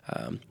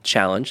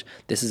challenge.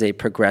 This is a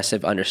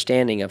progressive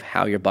understanding of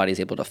how your body is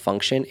able to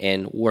function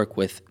and work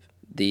with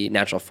the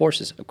natural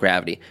forces of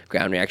gravity,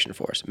 ground reaction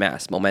force,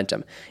 mass,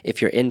 momentum.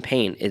 If you're in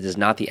pain, it is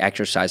not the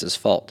exercise's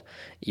fault.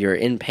 You're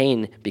in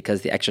pain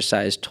because the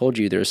exercise told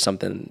you there's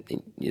something,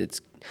 it's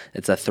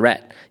a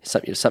threat,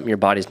 something your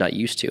body's not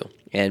used to.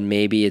 And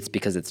maybe it's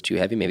because it's too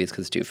heavy, maybe it's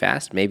because it's too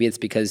fast, maybe it's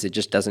because it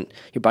just doesn't,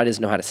 your body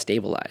doesn't know how to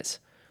stabilize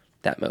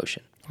that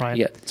motion. Right.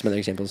 Yeah, some other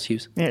examples,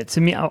 Hughes? Yeah, to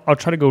me, I'll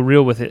try to go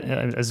real with it,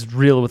 as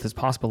real with as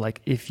possible.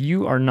 Like, if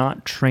you are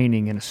not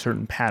training in a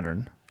certain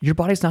pattern, your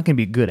body's not going to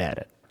be good at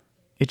it.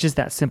 It's just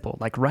that simple.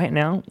 Like right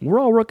now, we're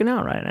all working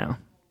out right now.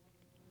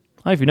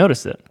 I don't know if you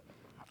noticed it.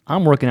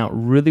 I'm working out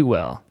really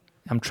well.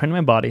 I'm training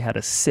my body how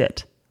to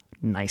sit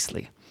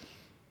nicely.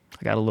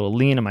 I got a little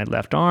lean on my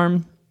left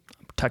arm,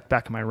 tucked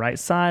back on my right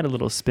side, a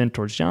little spin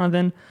towards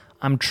Jonathan.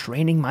 I'm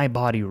training my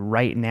body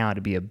right now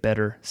to be a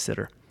better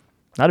sitter.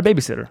 Not a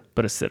babysitter,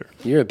 but a sitter.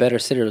 You're a better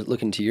sitter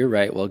looking to your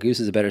right, while Goose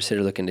is a better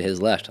sitter looking to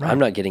his left. Right. I'm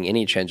not getting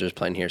any transverse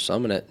plane here, so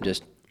I'm going to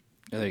just...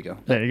 There you go.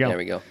 There you go. There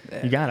we go.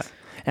 You got it.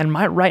 And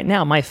right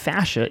now, my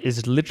fascia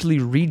is literally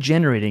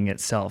regenerating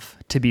itself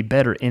to be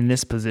better in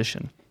this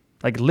position.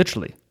 Like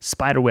literally,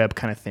 spider web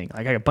kind of thing.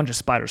 Like I got a bunch of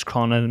spiders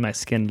crawling under my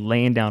skin,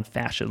 laying down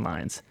fascia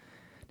lines.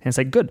 And it's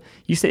like, good.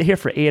 You sit here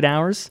for 8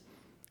 hours,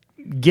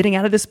 getting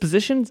out of this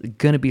position is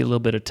going to be a little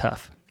bit of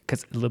tough. A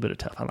little bit of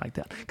tough. I like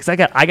that. Because I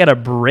got to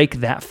break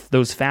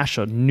those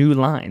fascia, new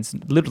lines,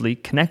 literally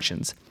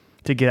connections,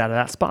 to get out of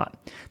that spot.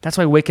 That's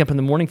why waking up in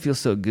the morning feels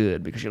so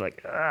good, because you're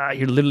like,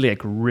 you're literally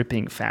like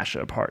ripping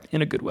fascia apart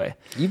in a good way.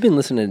 You've been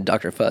listening to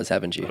Dr. Fuzz,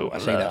 haven't you? I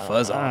see that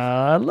fuzz off.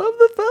 I love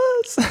the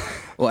fuzz.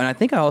 Well, and I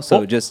think I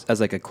also, just as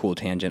like a cool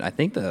tangent, I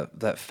think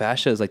that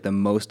fascia is like the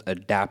most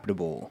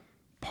adaptable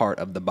part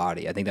of the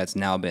body. I think that's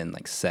now been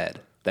like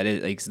said. that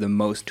it takes the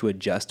most to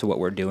adjust to what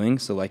we're doing.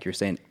 So like you're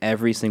saying,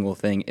 every single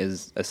thing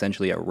is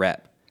essentially a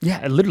rep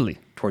Yeah, literally.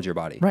 towards your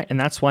body. Right, and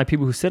that's why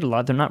people who sit a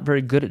lot, they're not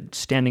very good at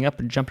standing up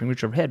and jumping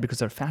reach overhead because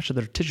their fascia,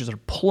 their tissues are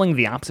pulling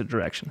the opposite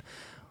direction.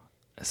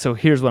 So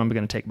here's what I'm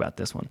going to take about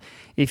this one.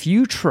 If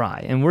you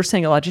try, and we're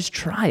saying a lot, just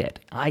try it.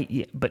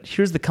 But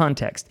here's the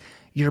context.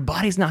 Your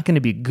body's not going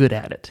to be good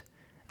at it.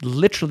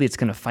 Literally, it's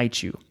going to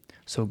fight you.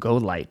 So go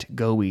light,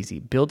 go easy,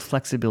 build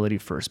flexibility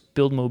first,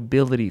 build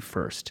mobility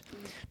first.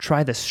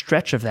 Try the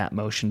stretch of that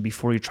motion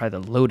before you try the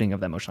loading of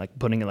that motion, like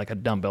putting it like a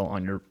dumbbell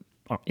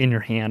in your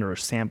hand or a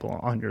sample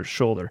on your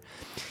shoulder,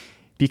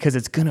 because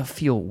it's going to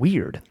feel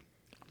weird,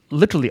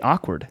 literally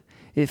awkward.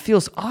 It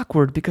feels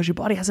awkward because your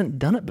body hasn't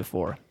done it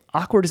before.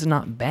 Awkward is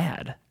not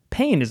bad.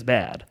 Pain is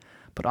bad,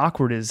 but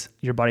awkward is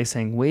your body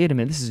saying, wait a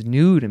minute, this is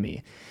new to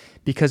me.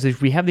 Because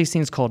if we have these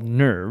things called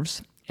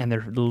nerves, and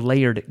they're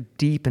layered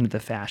deep into the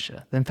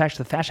fascia. In fact,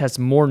 the fascia has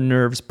more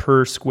nerves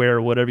per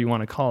square, whatever you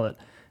want to call it,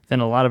 than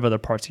a lot of other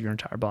parts of your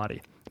entire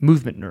body.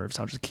 Movement nerves,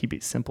 I'll just keep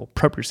it simple,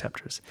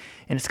 proprioceptors.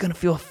 And it's going to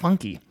feel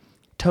funky.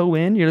 Toe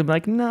in, you're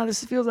like, no,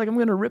 this feels like I'm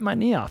going to rip my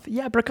knee off.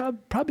 Yeah,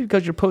 probably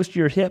because your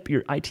posterior hip,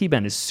 your IT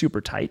band is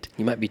super tight.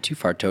 You might be too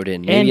far toed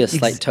in. Maybe a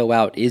slight toe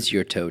out is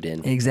your toed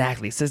in.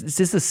 Exactly. So it's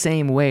just the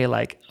same way,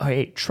 like,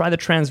 hey, try the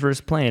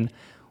transverse plane,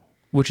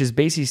 which is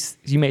basically,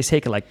 you may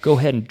take it like, go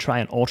ahead and try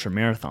an ultra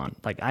marathon.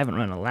 Like, I haven't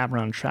run a lap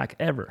around track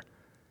ever.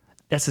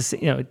 That's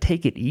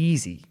take it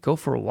easy. Go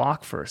for a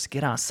walk first.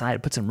 Get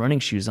outside. Put some running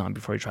shoes on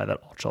before you try that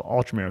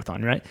ultra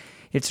marathon, right?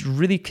 It's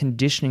really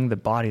conditioning the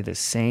body the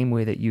same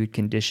way that you would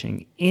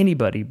condition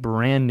anybody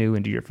brand new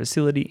into your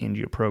facility, into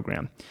your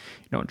program.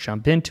 You don't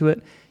jump into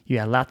it.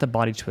 You allow the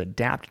body to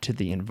adapt to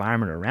the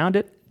environment around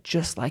it,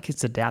 just like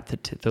it's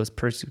adapted to those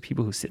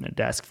people who sit in a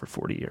desk for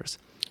 40 years.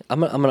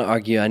 I'm going to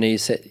argue, I know you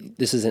said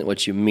this isn't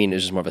what you mean,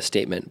 it's just more of a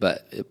statement,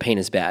 but pain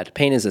is bad.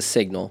 Pain is a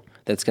signal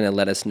that's going to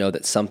let us know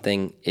that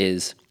something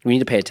is, we need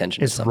to pay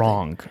attention to something. It's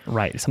wrong,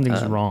 right?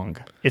 Something's wrong.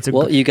 It's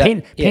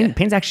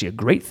pain's actually a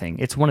great thing.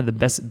 It's one of the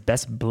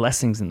best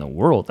blessings in the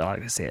world, I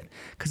like to say it,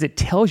 because it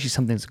tells you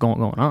something's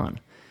going on.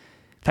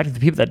 In fact, the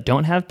people that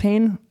don't have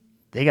pain,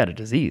 they got a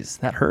disease.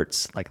 That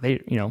hurts. Like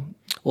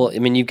Well, I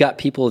mean, you've got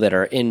people that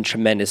are in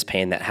tremendous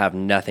pain that have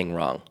nothing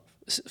wrong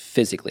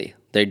physically.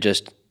 They're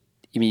just,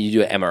 you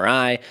do an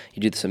MRI,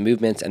 you do some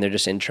movements, and they're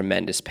just in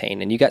tremendous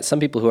pain. And you got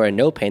some people who are in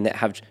no pain that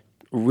have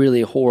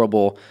really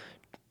horrible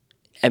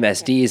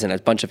MSDs and a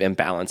bunch of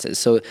imbalances.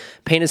 So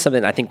pain is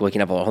something I think we can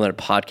have a whole other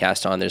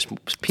podcast on. There's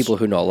people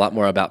who know a lot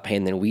more about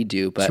pain than we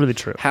do. But it's really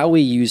true. How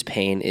we use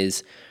pain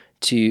is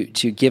to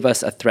give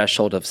us a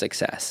threshold of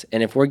success.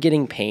 And if we're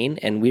getting pain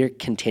and we're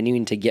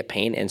continuing to get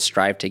pain and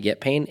strive to get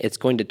pain, it's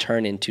going to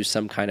turn into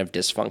some kind of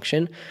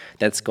dysfunction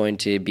that's going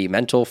to be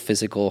mental,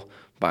 physical,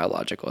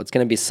 biological. It's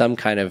going to be some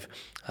kind of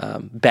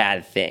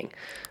bad thing.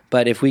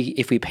 But if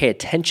we pay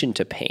attention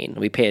to pain,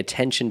 we pay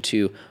attention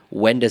to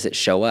when does it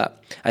show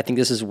up. I think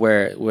this is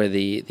where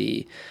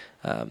the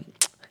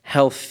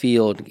health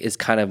field is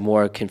kind of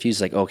more confused.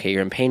 Like, okay,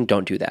 you're in pain,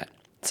 don't do that.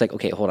 It's like,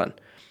 okay, hold on,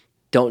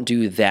 don't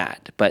do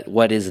that. But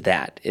what is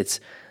that? It's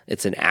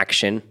an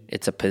action,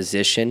 it's a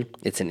position,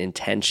 it's an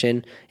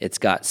intention, it's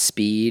got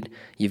speed,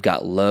 you've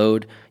got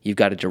load, you've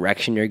got a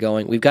direction you're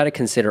going. We've got to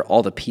consider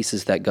all the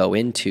pieces that go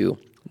into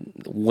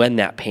when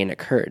that pain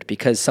occurred,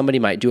 because somebody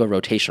might do a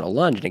rotational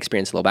lunge and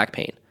experience low back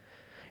pain.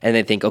 And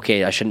they think,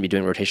 okay, I shouldn't be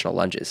doing rotational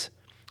lunges.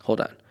 Hold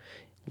on.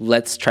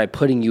 Let's try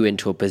putting you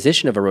into a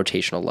position of a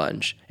rotational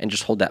lunge and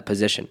just hold that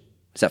position.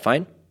 Is that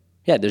fine?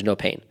 Yeah, there's no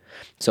pain.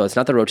 So it's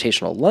not the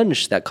rotational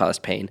lunge that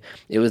caused pain.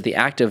 It was the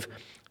act of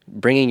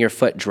bringing your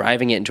foot,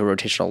 driving it into a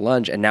rotational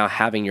lunge, and now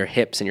having your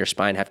hips and your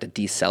spine have to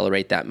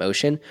decelerate that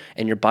motion,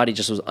 and your body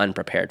just was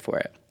unprepared for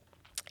it.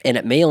 And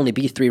it may only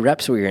be 3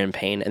 reps where you're in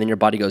pain, and then your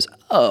body goes,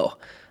 oh,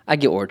 I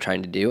get what we're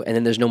trying to do, and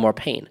then there's no more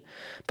pain.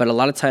 But a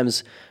lot of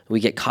times we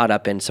get caught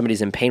up in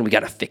somebody's in pain, we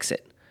got to fix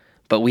it.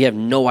 But we have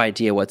no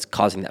idea what's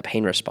causing that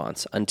pain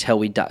response until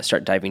we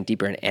start diving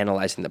deeper and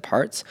analyzing the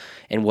parts.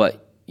 And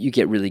what you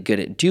get really good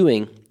at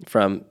doing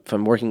from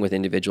working with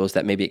individuals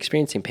that may be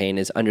experiencing pain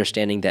is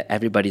understanding that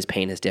everybody's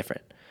pain is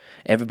different.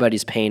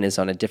 Everybody's pain is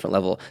on a different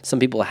level. Some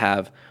people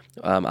have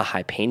a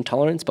high pain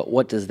tolerance, but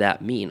what does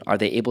that mean? Are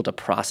they able to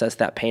process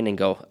that pain and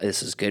go,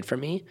 this is good for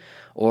me?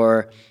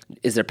 Or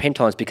is their pain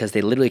tolerance because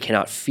they literally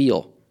cannot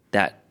feel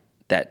that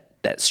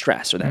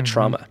stress or that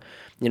trauma?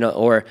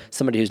 Or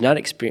somebody who's not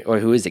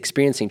who is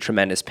experiencing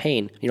tremendous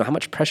pain, how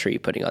much pressure are you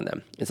putting on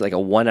them? It's like a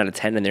 1 out of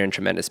 10 and they're in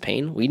tremendous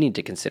pain. We need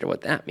to consider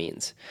what that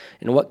means.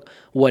 And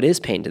what is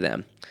pain to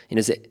them? And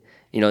is it,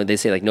 they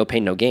say like no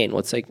pain, no gain. Well,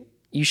 it's like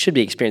you should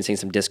be experiencing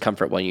some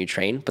discomfort when you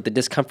train, but the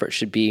discomfort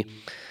should be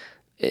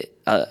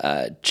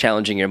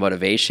challenging your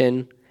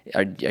motivation.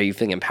 Are you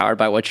feeling empowered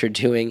by what you're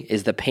doing?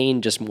 Is the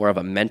pain just more of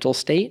a mental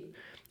state?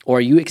 Or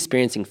are you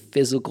experiencing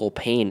physical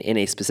pain in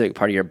a specific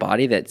part of your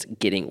body that's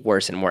getting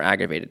worse and more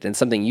aggravated? And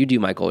something you do,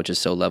 Michael, which is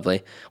so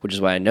lovely, which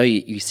is why I know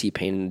you see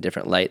pain in a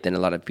different light than a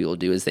lot of people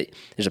do, is that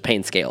there's a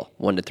pain scale,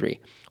 1 to 3.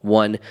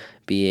 1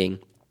 being,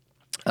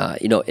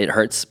 it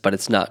hurts, but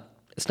it's not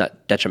it's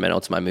not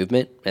detrimental to my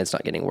movement and it's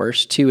not getting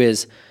worse. 2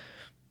 is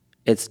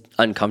it's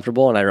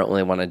uncomfortable and I don't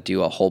really want to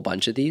do a whole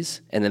bunch of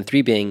these. And then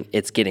 3 being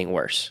it's getting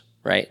worse,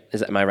 right?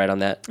 Am I right on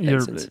that?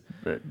 You're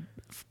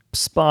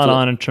spot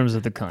on in terms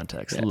of the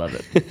context. Yeah. Love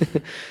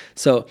it.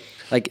 So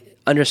like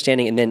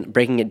understanding and then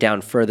breaking it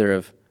down further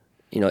of,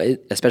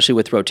 especially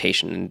with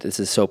rotation. And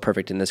this is so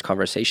perfect in this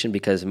conversation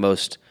because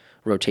most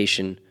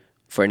rotation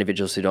for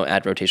individuals who don't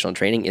add rotational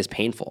training is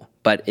painful,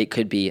 but it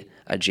could be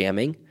a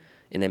jamming,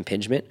 an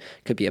impingement,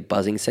 could be a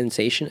buzzing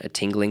sensation, a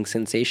tingling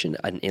sensation,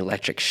 an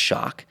electric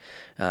shock.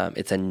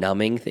 It's a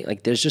numbing thing.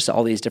 Like there's just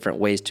all these different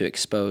ways to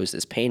expose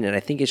this pain. And I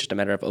think it's just a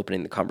matter of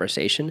opening the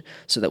conversation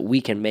so that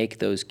we can make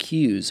those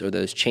cues or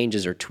those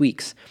changes or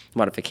tweaks,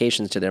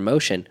 modifications to their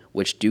motion,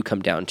 which do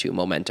come down to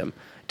momentum,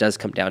 does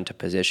come down to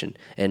position,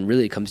 and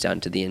really comes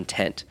down to the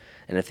intent.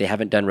 And if they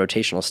haven't done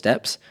rotational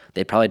steps,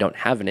 they probably don't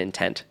have an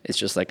intent. It's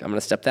just like, I'm going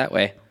to step that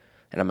way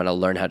and I'm going to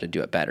learn how to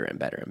do it better and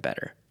better and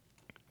better.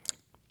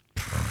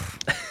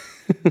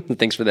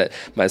 Thanks for that.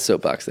 My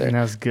soapbox there. And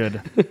that was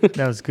good.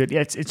 That was good.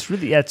 Yeah, it's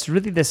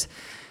really this.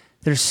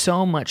 There's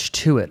so much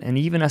to it, and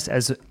even us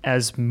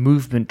as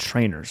movement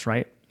trainers,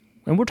 right?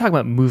 And we're talking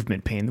about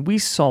movement pain. We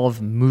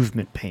solve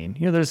movement pain.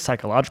 There's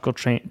psychological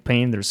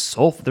pain. There's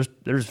soul.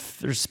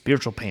 There's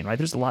spiritual pain, right?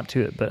 There's a lot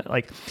to it. But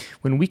like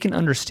when we can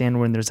understand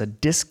when there's a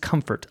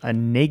discomfort, a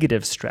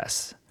negative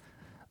stress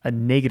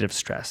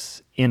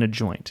in a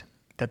joint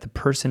that the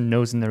person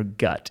knows in their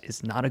gut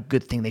is not a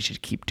good thing they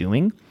should keep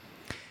doing.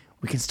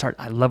 We can start.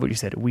 I love what you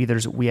said.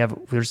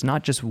 There's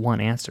not just one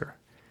answer.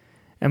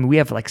 I mean, we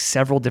have like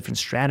several different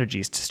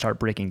strategies to start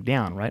breaking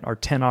down, right? Our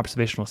 10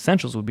 observational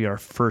essentials would be our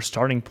first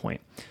starting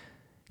point.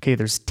 Okay,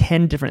 there's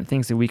 10 different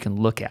things that we can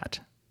look at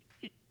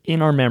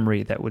in our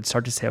memory that would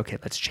start to say, okay,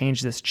 let's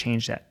change this,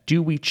 change that.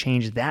 Do we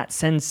change that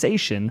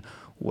sensation,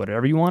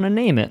 whatever you want to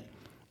name it,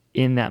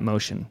 in that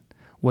motion?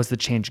 Was the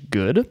change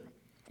good?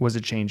 Was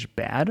the change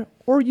bad?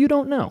 Or you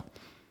don't know?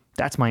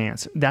 That's my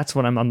answer. That's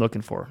what I'm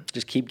looking for.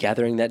 Just keep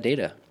gathering that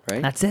data,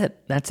 right? That's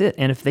it.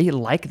 And if they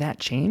like that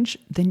change,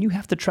 then you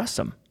have to trust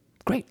them.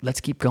 Great, let's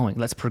keep going.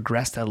 Let's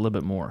progress that a little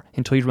bit more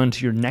until you run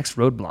to your next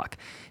roadblock.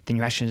 Then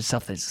you ask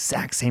yourself the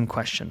exact same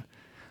question.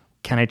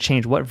 Can I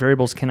change? What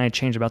variables can I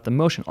change about the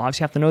motion?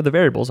 Obviously, you have to know the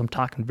variables. I'm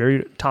talking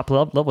very top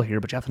level here,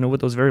 but you have to know what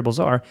those variables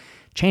are.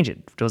 Change it.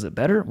 Was it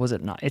better? Was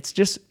it not?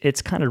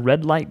 It's kind of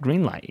red light,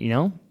 green light,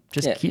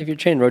 If you're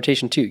training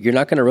rotation too, you're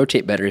not going to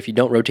rotate better if you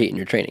don't rotate in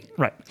your training.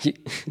 Right.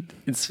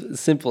 It's as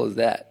simple as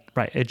that.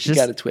 Right. It's you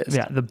just, got to twist.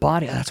 Yeah, the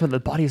body, that's why the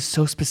body is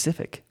so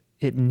specific.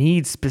 It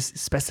needs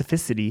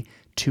specificity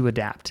to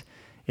adapt.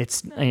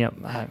 I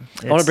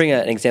want to bring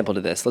an example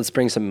to this. Let's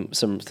bring some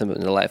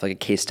into life, like a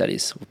case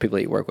studies with people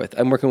that you work with.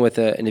 I'm working with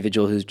an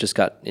individual who's just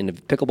got into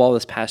pickleball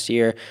this past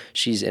year.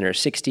 She's in her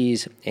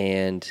 60s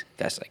and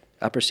that's like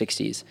upper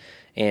 60s.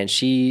 And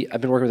I've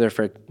been working with her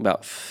for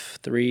about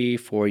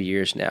 3-4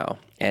 years now,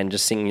 and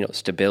just seeing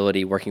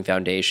stability, working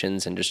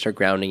foundations, and just her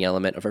grounding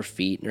element of her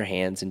feet and her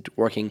hands, and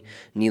working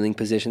kneeling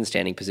positions,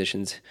 standing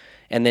positions,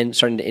 and then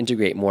starting to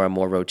integrate more and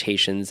more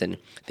rotations and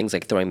things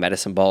like throwing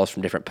medicine balls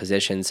from different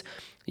positions,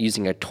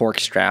 using a torque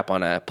strap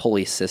on a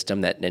pulley system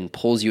that then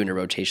pulls you into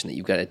rotation that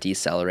you've got to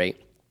decelerate.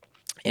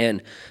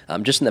 And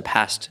just in the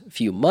past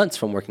few months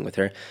from working with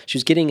her, she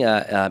was getting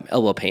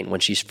elbow pain when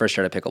she first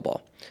started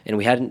pickleball. And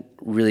we hadn't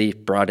really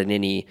brought in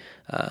any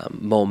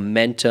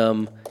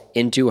momentum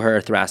into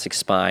her thoracic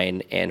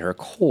spine and her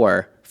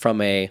core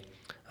from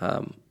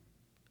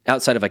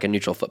outside of like a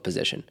neutral foot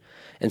position.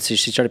 And so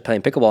she started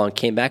playing pickleball and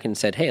came back and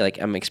said, hey, like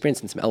I'm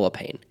experiencing some elbow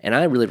pain. And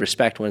I really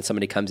respect when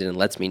somebody comes in and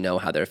lets me know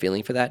how they're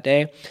feeling for that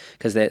day,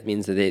 because that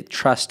means that they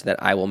trust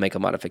that I will make a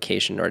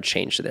modification or a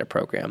change to their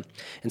program.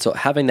 And so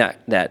having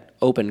that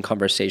open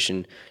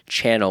conversation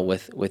channel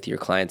with your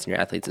clients and your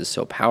athletes is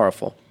so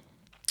powerful.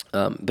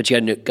 But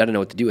you got to know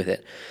what to do with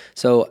it.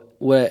 So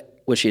what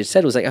she had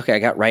said was like, okay, I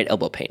got right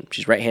elbow pain.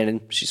 She's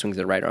right-handed. She swings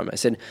the right arm. I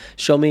said,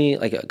 show me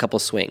like a couple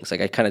swings.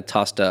 Like I kind of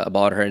tossed a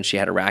ball at her and she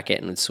had a racket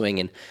and would swing.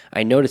 And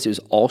I noticed it was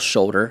all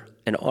shoulder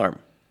and arm.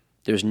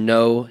 There was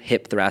no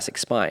hip thoracic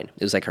spine.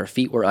 It was like her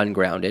feet were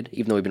ungrounded,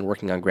 even though we've been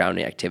working on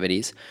grounding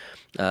activities.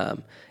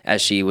 As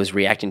she was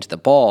reacting to the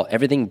ball,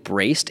 everything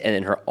braced and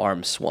then her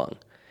arm swung.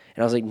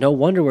 And I was like, no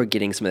wonder we're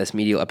getting some of this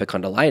medial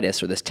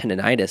epicondylitis or this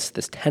tendonitis,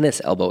 this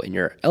tennis elbow in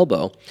your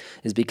elbow,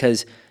 is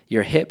because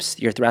your hips,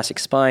 your thoracic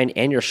spine,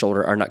 and your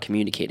shoulder are not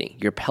communicating.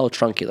 Your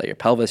peltruncula, your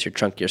pelvis, your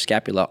trunk, your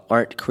scapula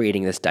aren't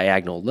creating this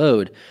diagonal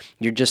load.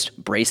 You're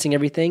just bracing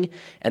everything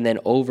and then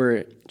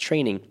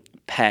over-training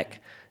pec,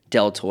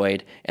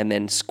 deltoid, and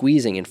then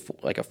squeezing in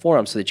like a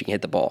forearm so that you can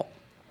hit the ball.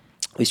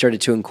 We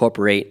started to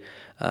incorporate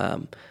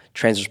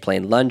transverse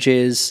plane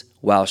lunges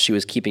while she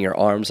was keeping her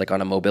arms like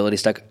on a mobility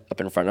stick up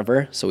in front of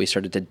her. So we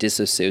started to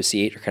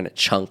disassociate or kind of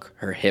chunk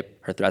her hip,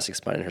 her thoracic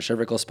spine, and her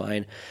cervical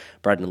spine,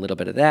 brought in a little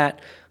bit of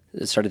that.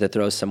 Started to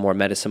throw some more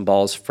medicine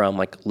balls from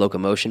like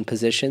locomotion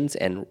positions,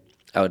 and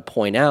I would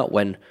point out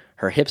when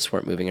her hips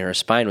weren't moving and her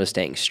spine was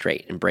staying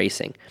straight and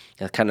bracing,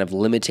 and kind of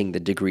limiting the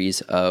degrees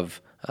of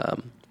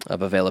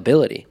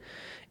availability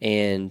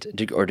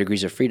or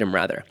degrees of freedom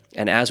rather.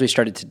 And as we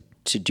started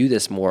to do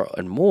this more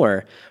and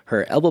more,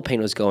 her elbow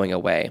pain was going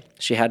away.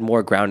 She had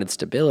more grounded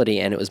stability,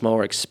 and it was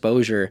more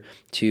exposure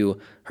to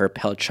her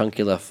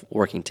pelvicuncula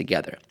working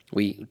together.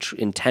 We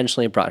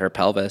intentionally brought her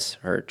pelvis,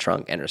 her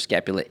trunk, and her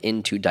scapula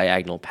into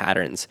diagonal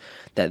patterns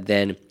that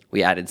then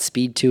we added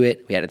speed to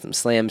it. We added some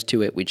slams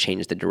to it. We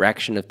changed the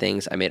direction of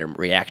things. I made her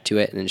react to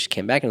it, and then she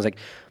came back and was like,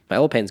 my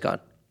elbow pain's gone.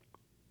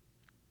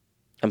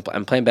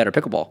 I'm playing better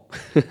pickleball.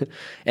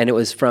 And it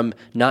was from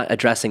not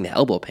addressing the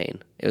elbow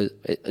pain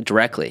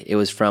directly. It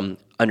was from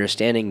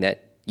understanding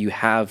that you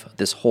have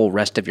this whole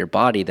rest of your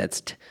body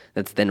that's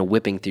then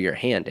whipping through your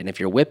hand. And if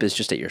your whip is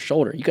just at your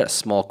shoulder, you got a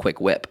small, quick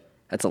whip.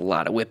 That's a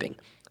lot of whipping.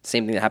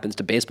 Same thing that happens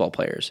to baseball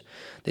players.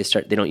 They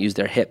don't use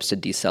their hips to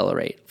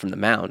decelerate from the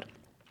mound.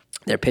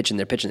 They're pitching,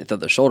 they throw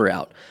their shoulder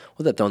out.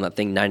 Well, they're throwing that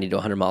thing 90 to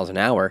 100 miles an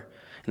hour,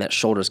 and that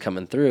shoulder's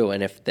coming through.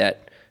 And if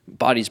that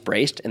body's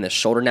braced and the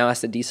shoulder now has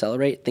to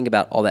decelerate, think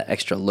about all that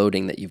extra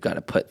loading that you've got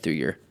to put through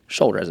your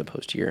shoulder as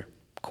opposed to your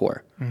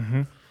core.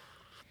 Mm-hmm.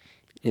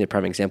 Any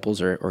prime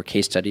examples or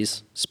case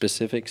studies,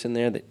 specifics in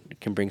there that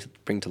can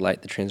bring to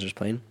light the transverse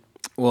plane?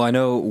 Well, I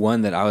know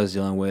one that I was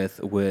dealing with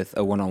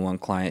a one-on-one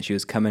client. She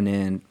was coming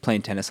in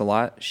playing tennis a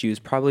lot. She was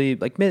probably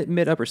like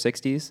mid upper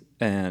 60s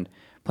and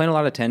playing a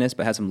lot of tennis,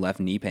 but had some left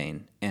knee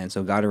pain. And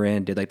so got her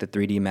in, did like the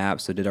 3D map,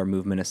 so did our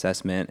movement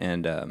assessment,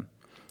 and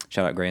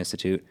shout out Gray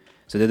Institute.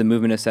 So did the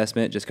movement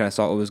assessment, just kind of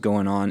saw what was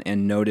going on,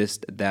 and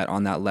noticed that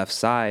on that left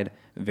side,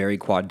 very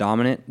quad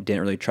dominant,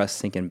 didn't really trust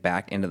sinking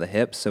back into the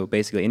hips. So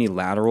basically any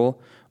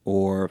lateral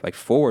or like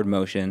forward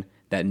motion,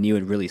 that knee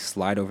would really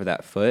slide over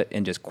that foot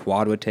and just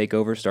quad would take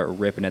over, start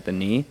ripping at the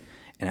knee.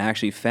 And I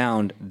actually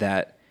found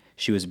that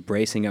she was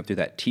bracing up through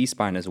that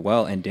T-spine as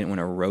well and didn't want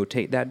to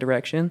rotate that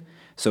direction.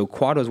 So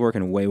quad was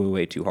working way, way,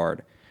 way too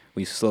hard.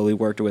 We slowly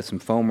worked her with some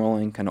foam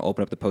rolling, kind of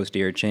opened up the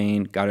posterior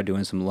chain, got her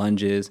doing some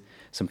lunges,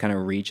 some kind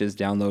of reaches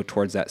down low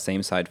towards that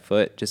same side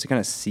foot, just to kind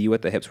of see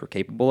what the hips were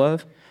capable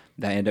of.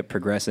 That ended up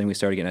progressing. We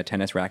started getting a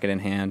tennis racket in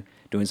hand,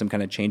 doing some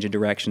kind of change of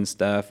direction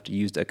stuff,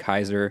 used a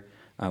Kaiser,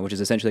 which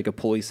is essentially like a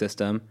pulley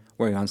system,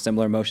 working on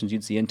similar motions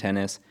you'd see in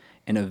tennis,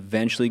 and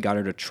eventually got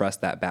her to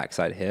trust that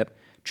backside hip,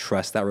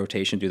 trust that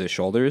rotation through the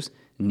shoulders.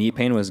 Knee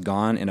pain was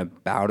gone in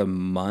about a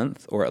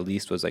month, or at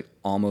least was like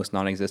almost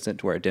non-existent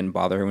to where it didn't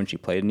bother her when she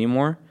played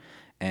anymore,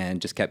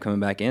 and just kept coming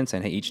back in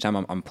saying, hey, each time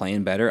I'm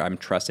playing better, I'm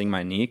trusting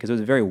my knee, because it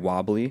was very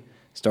wobbly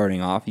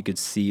starting off. You could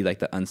see like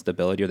the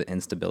instability or the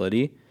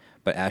instability,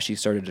 but as she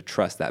started to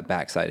trust that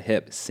backside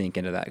hip sink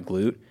into that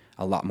glute,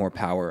 a lot more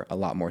power, a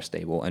lot more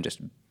stable, and just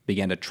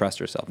began to trust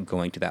herself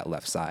going to that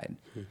left side.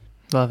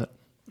 Love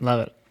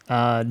it.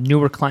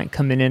 Newer client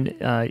coming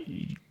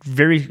in,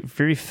 very,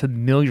 very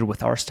familiar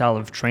with our style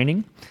of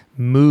training,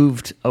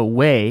 moved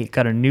away,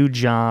 got a new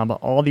job,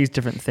 all these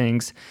different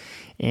things,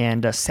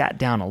 and sat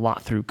down a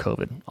lot through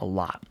COVID, a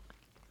lot.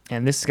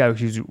 And this is a guy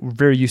who's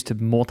very used to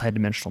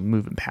multidimensional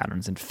movement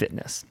patterns and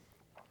fitness,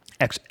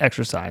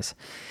 exercise.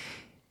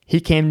 He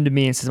came to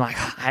me and says, Mike,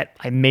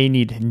 I may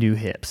need new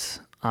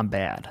hips. I'm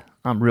bad.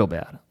 I'm real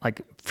bad.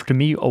 Like, to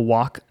me, to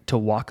walk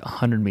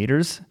 100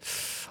 meters,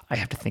 I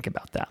have to think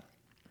about that.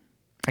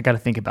 I got to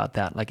think about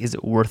that. Like, is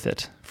it worth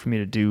it for me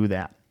to do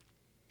that?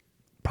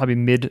 Probably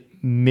mid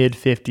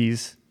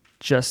 50s,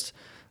 just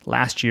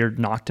last year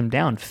knocked him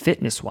down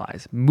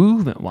fitness-wise,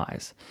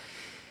 movement-wise,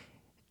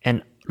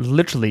 and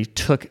literally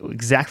took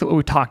exactly what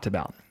we talked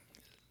about.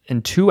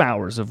 In 2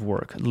 hours of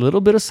work, a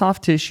little bit of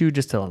soft tissue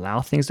just to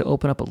allow things to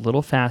open up a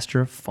little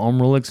faster,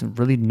 foam rolling's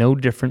really no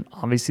different.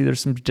 Obviously,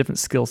 there's some different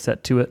skill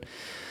set to it.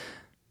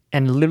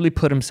 And literally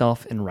put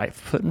himself in right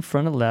foot in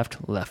front of left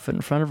foot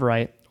in front of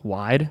right,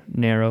 wide,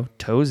 narrow,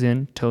 toes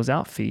in, toes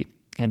out feet,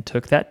 and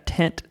took that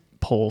tent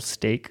pole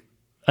stake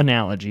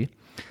analogy.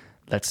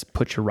 Let's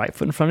put your right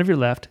foot in front of your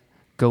left,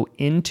 go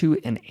into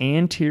an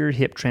anterior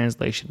hip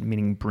translation,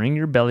 meaning bring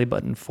your belly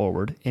button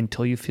forward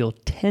until you feel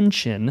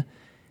tension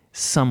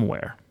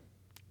somewhere.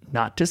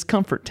 Not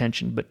discomfort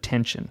tension, but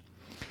tension.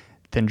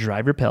 Then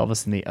drive your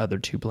pelvis in the other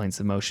two planes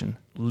of motion.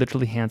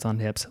 Literally hands on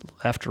hips,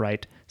 left,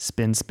 right,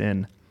 spin,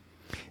 spin.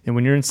 And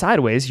when you're in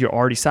sideways, you're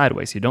already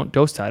sideways. You don't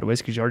go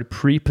sideways because you're already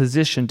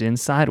pre-positioned in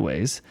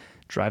sideways.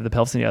 Drive the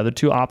pelvis in the other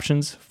two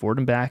options, forward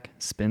and back,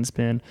 spin,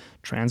 spin.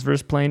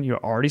 Transverse plane,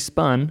 you're already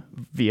spun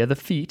via the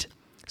feet.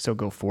 So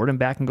go forward and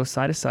back and go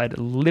side to side.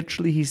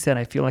 Literally, he said,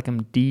 I feel like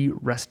I'm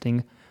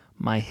de-resting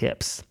my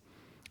hips.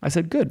 I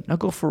said, good, now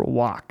go for a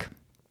walk.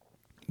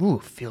 Ooh,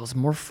 feels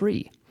more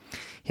free.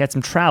 He had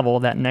some travel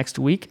that next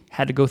week,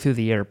 had to go through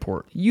the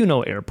airport. You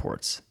know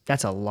airports.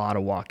 That's a lot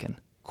of walking.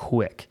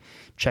 Quick.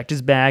 Checked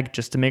his bag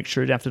just to make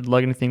sure he didn't have to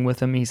lug anything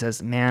with him. He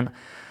says, man,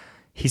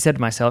 he said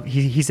to myself,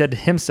 he said to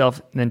himself,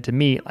 and then to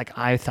me, like,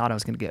 I thought I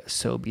was going to get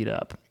so beat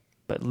up.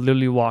 But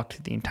literally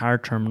walked the entire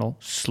terminal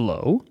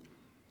slow.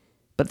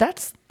 But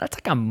that's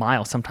like a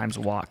mile sometimes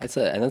walk. That's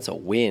a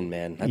win,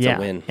 man. That's a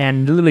win.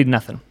 And literally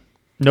nothing.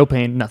 No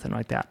pain, nothing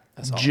like that.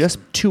 That's awesome. Just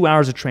 2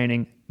 hours of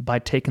training by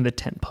taking the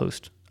tent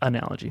post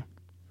analogy.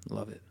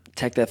 Love it.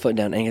 Tack that foot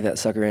down, anchor that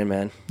sucker in,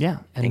 man. Yeah.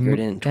 Anchor it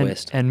in,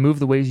 twist. And move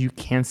the ways you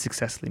can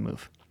successfully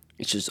move.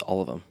 It's just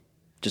all of them.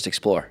 Just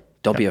explore.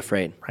 Don't be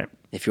afraid. Right.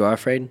 If you are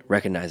afraid,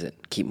 recognize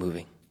it. Keep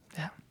moving.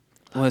 Yeah.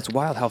 Well, it's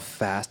wild how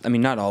fast, I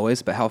mean, not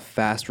always, but how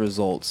fast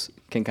results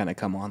can kind of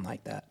come on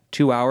like that.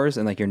 2 hours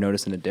and like you're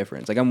noticing a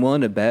difference. Like I'm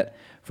willing to bet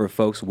for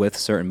folks with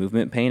certain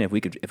movement pain, if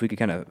we could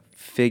kind of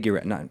figure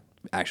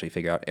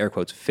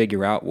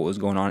out what was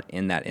going on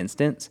in that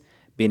instance,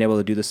 being able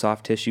to do the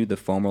soft tissue, the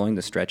foam rolling,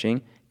 the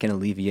stretching can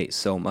alleviate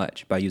so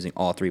much by using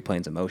all 3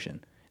 planes of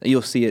motion.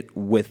 You'll see it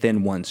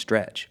within one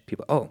stretch.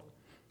 People, oh,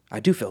 I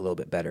do feel a little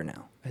bit better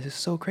now. It's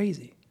just so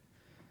crazy.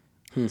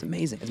 It's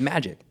amazing. It's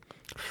magic.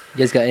 You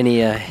guys got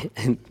any,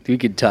 we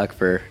could talk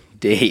for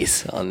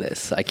days on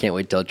this. I can't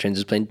wait till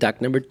Transition Plane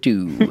talk number 2.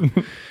 You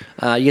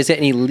guys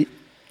got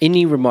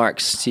any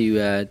remarks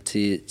to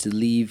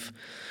leave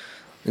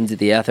into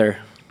the ether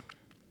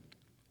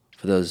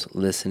for those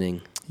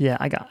listening? Yeah,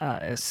 I got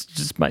it's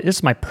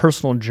just my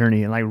personal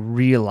journey, and I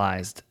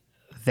realized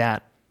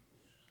that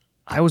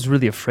I was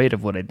really afraid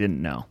of what I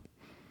didn't know,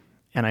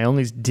 and I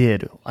only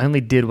did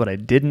what I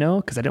did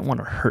know because I didn't want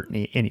to hurt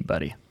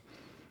anybody,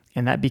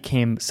 and that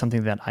became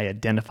something that I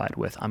identified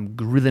with. I'm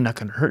really not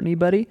going to hurt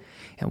anybody,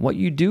 and what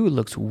you do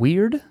looks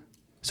weird,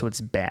 so it's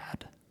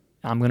bad.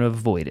 I'm going to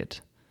avoid it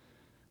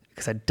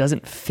because it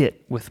doesn't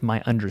fit with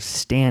my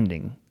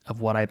understanding of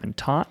what I've been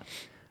taught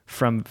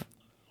from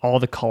all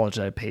the college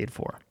I paid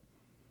for.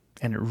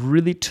 And it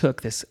really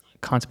took this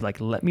concept,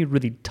 like, let me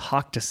really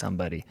talk to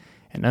somebody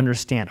and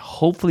understand,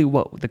 hopefully,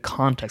 what the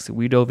context that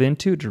we dove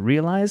into to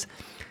realize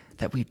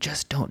that we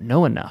just don't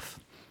know enough.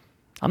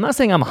 I'm not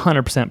saying I'm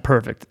 100%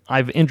 perfect.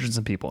 I've injured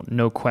some people,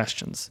 no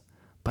questions.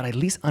 But I at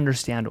least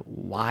understand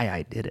why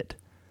I did it.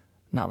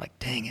 Not like,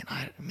 dang it,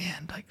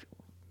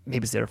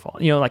 maybe it's their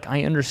fault. Like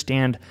I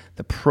understand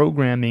the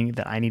programming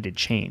that I need to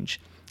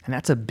change. And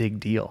that's a big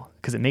deal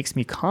because it makes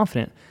me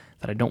confident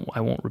that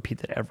I won't repeat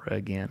that ever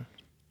again.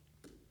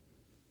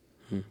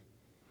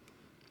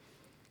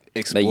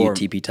 Explore. About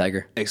you, TP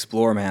Tiger.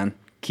 Explore, man.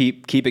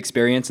 Keep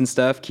experiencing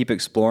stuff. Keep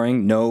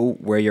exploring. Know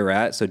where you're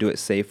at. So do it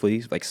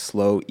safely. Like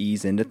slow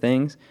ease into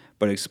things.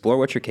 But explore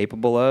what you're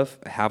capable of.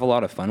 Have a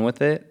lot of fun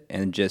with it,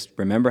 and just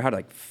remember how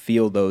to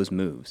feel those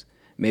moves.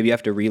 Maybe you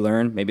have to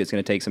relearn. Maybe it's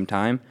going to take some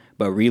time.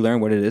 But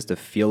relearn what it is to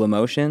feel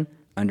emotion,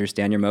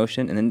 understand your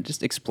motion, and then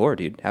just explore,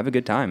 dude. Have a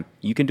good time.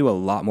 You can do a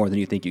lot more than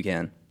you think you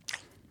can.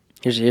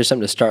 Here's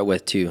something to start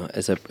with too.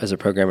 As a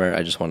programmer,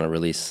 I just want to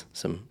release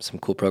some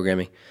cool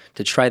programming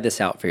to try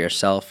this out for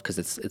yourself, because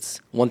it's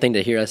one thing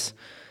to hear us,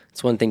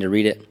 it's one thing to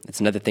read it,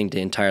 it's another thing to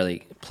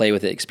entirely play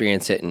with it,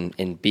 experience it,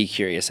 and be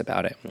curious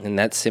about it. And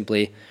that's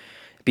simply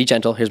be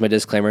gentle. Here's my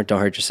disclaimer: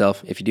 don't hurt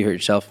yourself. If you do hurt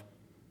yourself,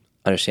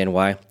 understand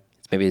why.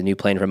 It's maybe a new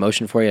plane of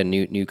emotion for you, a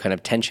new kind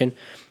of tension.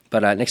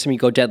 But next time you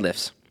go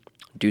deadlifts,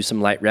 do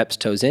some light reps,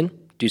 toes in,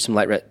 do some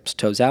light reps,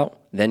 toes out,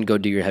 then go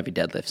do your heavy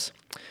deadlifts.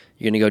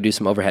 You're going to go do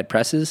some overhead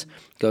presses.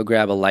 Go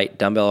grab a light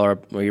dumbbell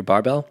or your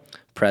barbell.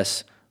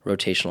 Press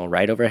rotational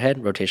right overhead,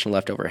 rotational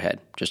left overhead,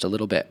 just a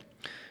little bit.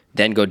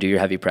 Then go do your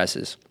heavy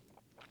presses.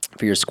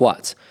 For your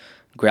squats,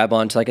 grab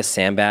onto like a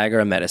sandbag or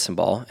a medicine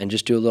ball and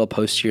just do a little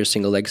posterior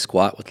single leg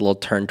squat with a little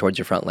turn towards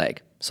your front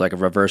leg. So like a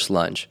reverse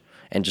lunge,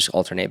 and just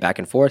alternate back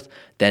and forth.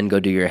 Then go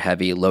do your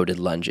heavy loaded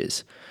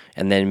lunges.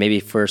 And then maybe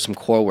for some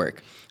core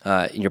work,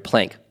 in your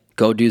plank,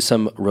 go do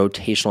some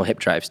rotational hip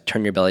drives.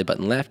 Turn your belly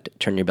button left,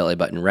 turn your belly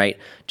button right.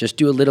 Just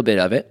do a little bit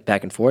of it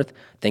back and forth,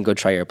 then go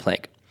try your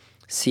plank.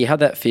 See how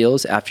that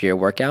feels after your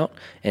workout,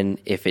 and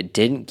if it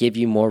didn't give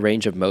you more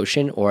range of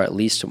motion or at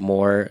least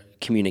more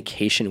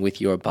communication with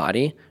your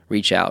body,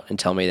 reach out and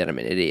tell me that I'm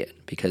an idiot,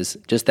 because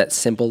just that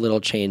simple little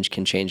change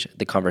can change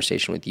the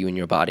conversation with you and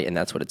your body, and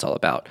that's what it's all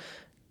about,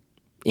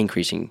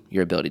 increasing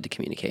your ability to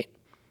communicate.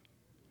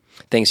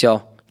 Thanks,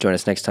 y'all. Join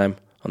us next time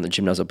on the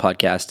Jim Nuzzle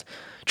Podcast.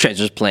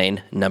 Transition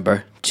Plane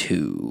number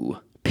 2.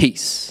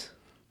 Peace.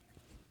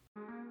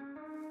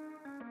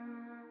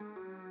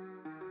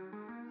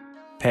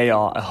 Hey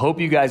y'all, I hope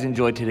you guys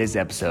enjoyed today's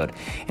episode.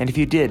 And if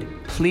you did,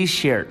 please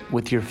share it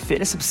with your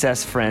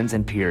fitness-obsessed friends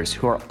and peers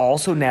who are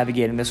also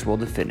navigating this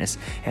world of fitness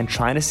and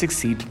trying to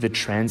succeed through the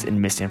trends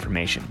and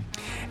misinformation.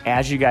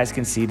 As you guys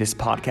can see, this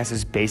podcast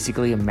is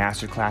basically a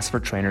masterclass for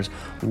trainers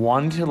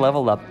wanting to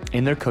level up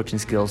in their coaching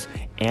skills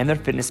and their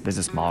fitness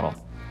business model.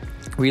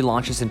 We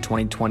launched this in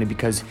 2020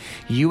 because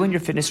you and your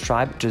fitness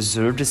tribe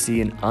deserve to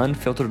see an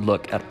unfiltered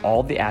look at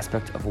all the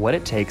aspects of what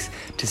it takes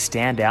to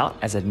stand out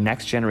as a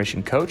next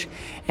generation coach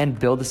and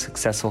build a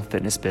successful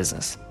fitness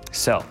business.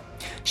 So,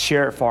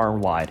 share it far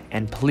and wide.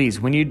 And please,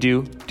 when you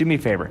do me a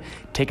favor,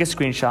 take a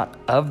screenshot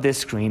of this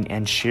screen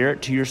and share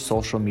it to your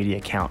social media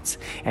accounts.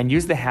 And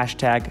use the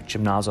hashtag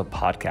Gymnazo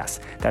Podcast.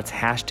 That's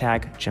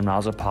hashtag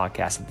Gymnazo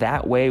Podcast.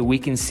 That way we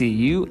can see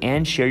you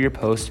and share your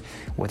post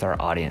with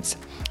our audience.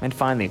 And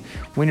finally,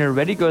 when you're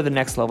ready to go to the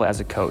next level as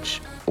a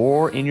coach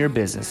or in your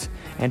business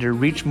and to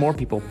reach more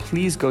people,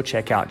 please go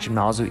check out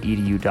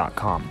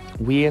gymnazoedu.com.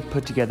 We have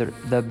put together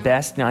the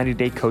best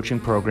 90-day coaching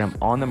program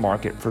on the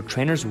market for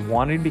trainers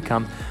wanting to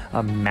become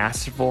a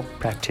masterful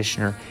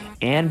practitioner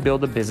and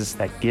build a business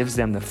that gives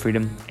them the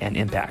freedom and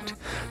impact.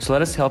 So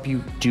let us help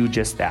you do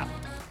just that.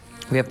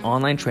 We have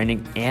online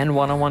training and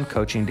one-on-one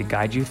coaching to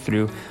guide you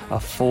through a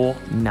full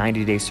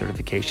 90-day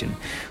certification.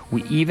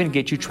 We even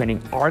get you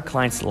training our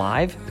clients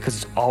live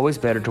because it's always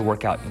better to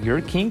work out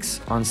your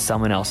kinks on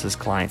someone else's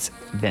clients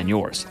than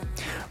yours.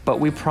 But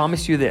we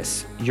promise you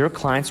this, your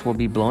clients will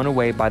be blown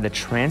away by the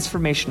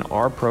transformation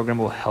our program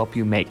will help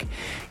you make.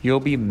 You'll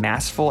be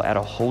masterful at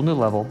a whole new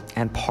level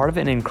and part of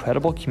an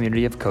incredible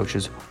community of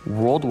coaches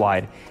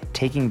worldwide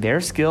taking their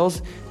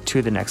skills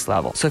to the next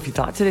level. So if you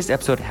thought today's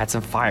episode had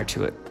some fire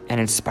to it and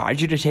inspired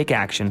you to take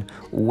action,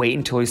 wait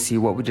until you see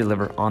what we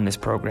deliver on this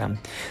program.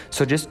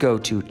 So just go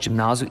to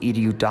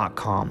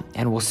gymnasiumedu.com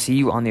and we'll see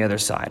you on the other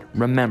side.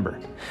 Remember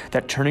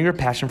that turning your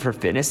passion for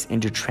fitness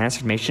into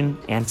transformation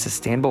and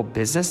sustainable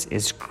business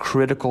is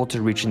critical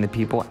to reaching the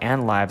people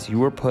and lives you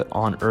were put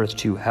on earth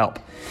to help.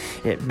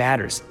 It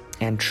matters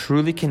and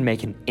truly can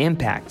make an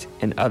impact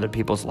in other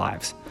people's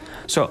lives.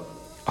 So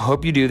I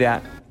hope you do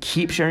that.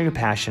 Keep sharing your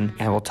passion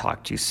and we'll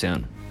talk to you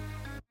soon.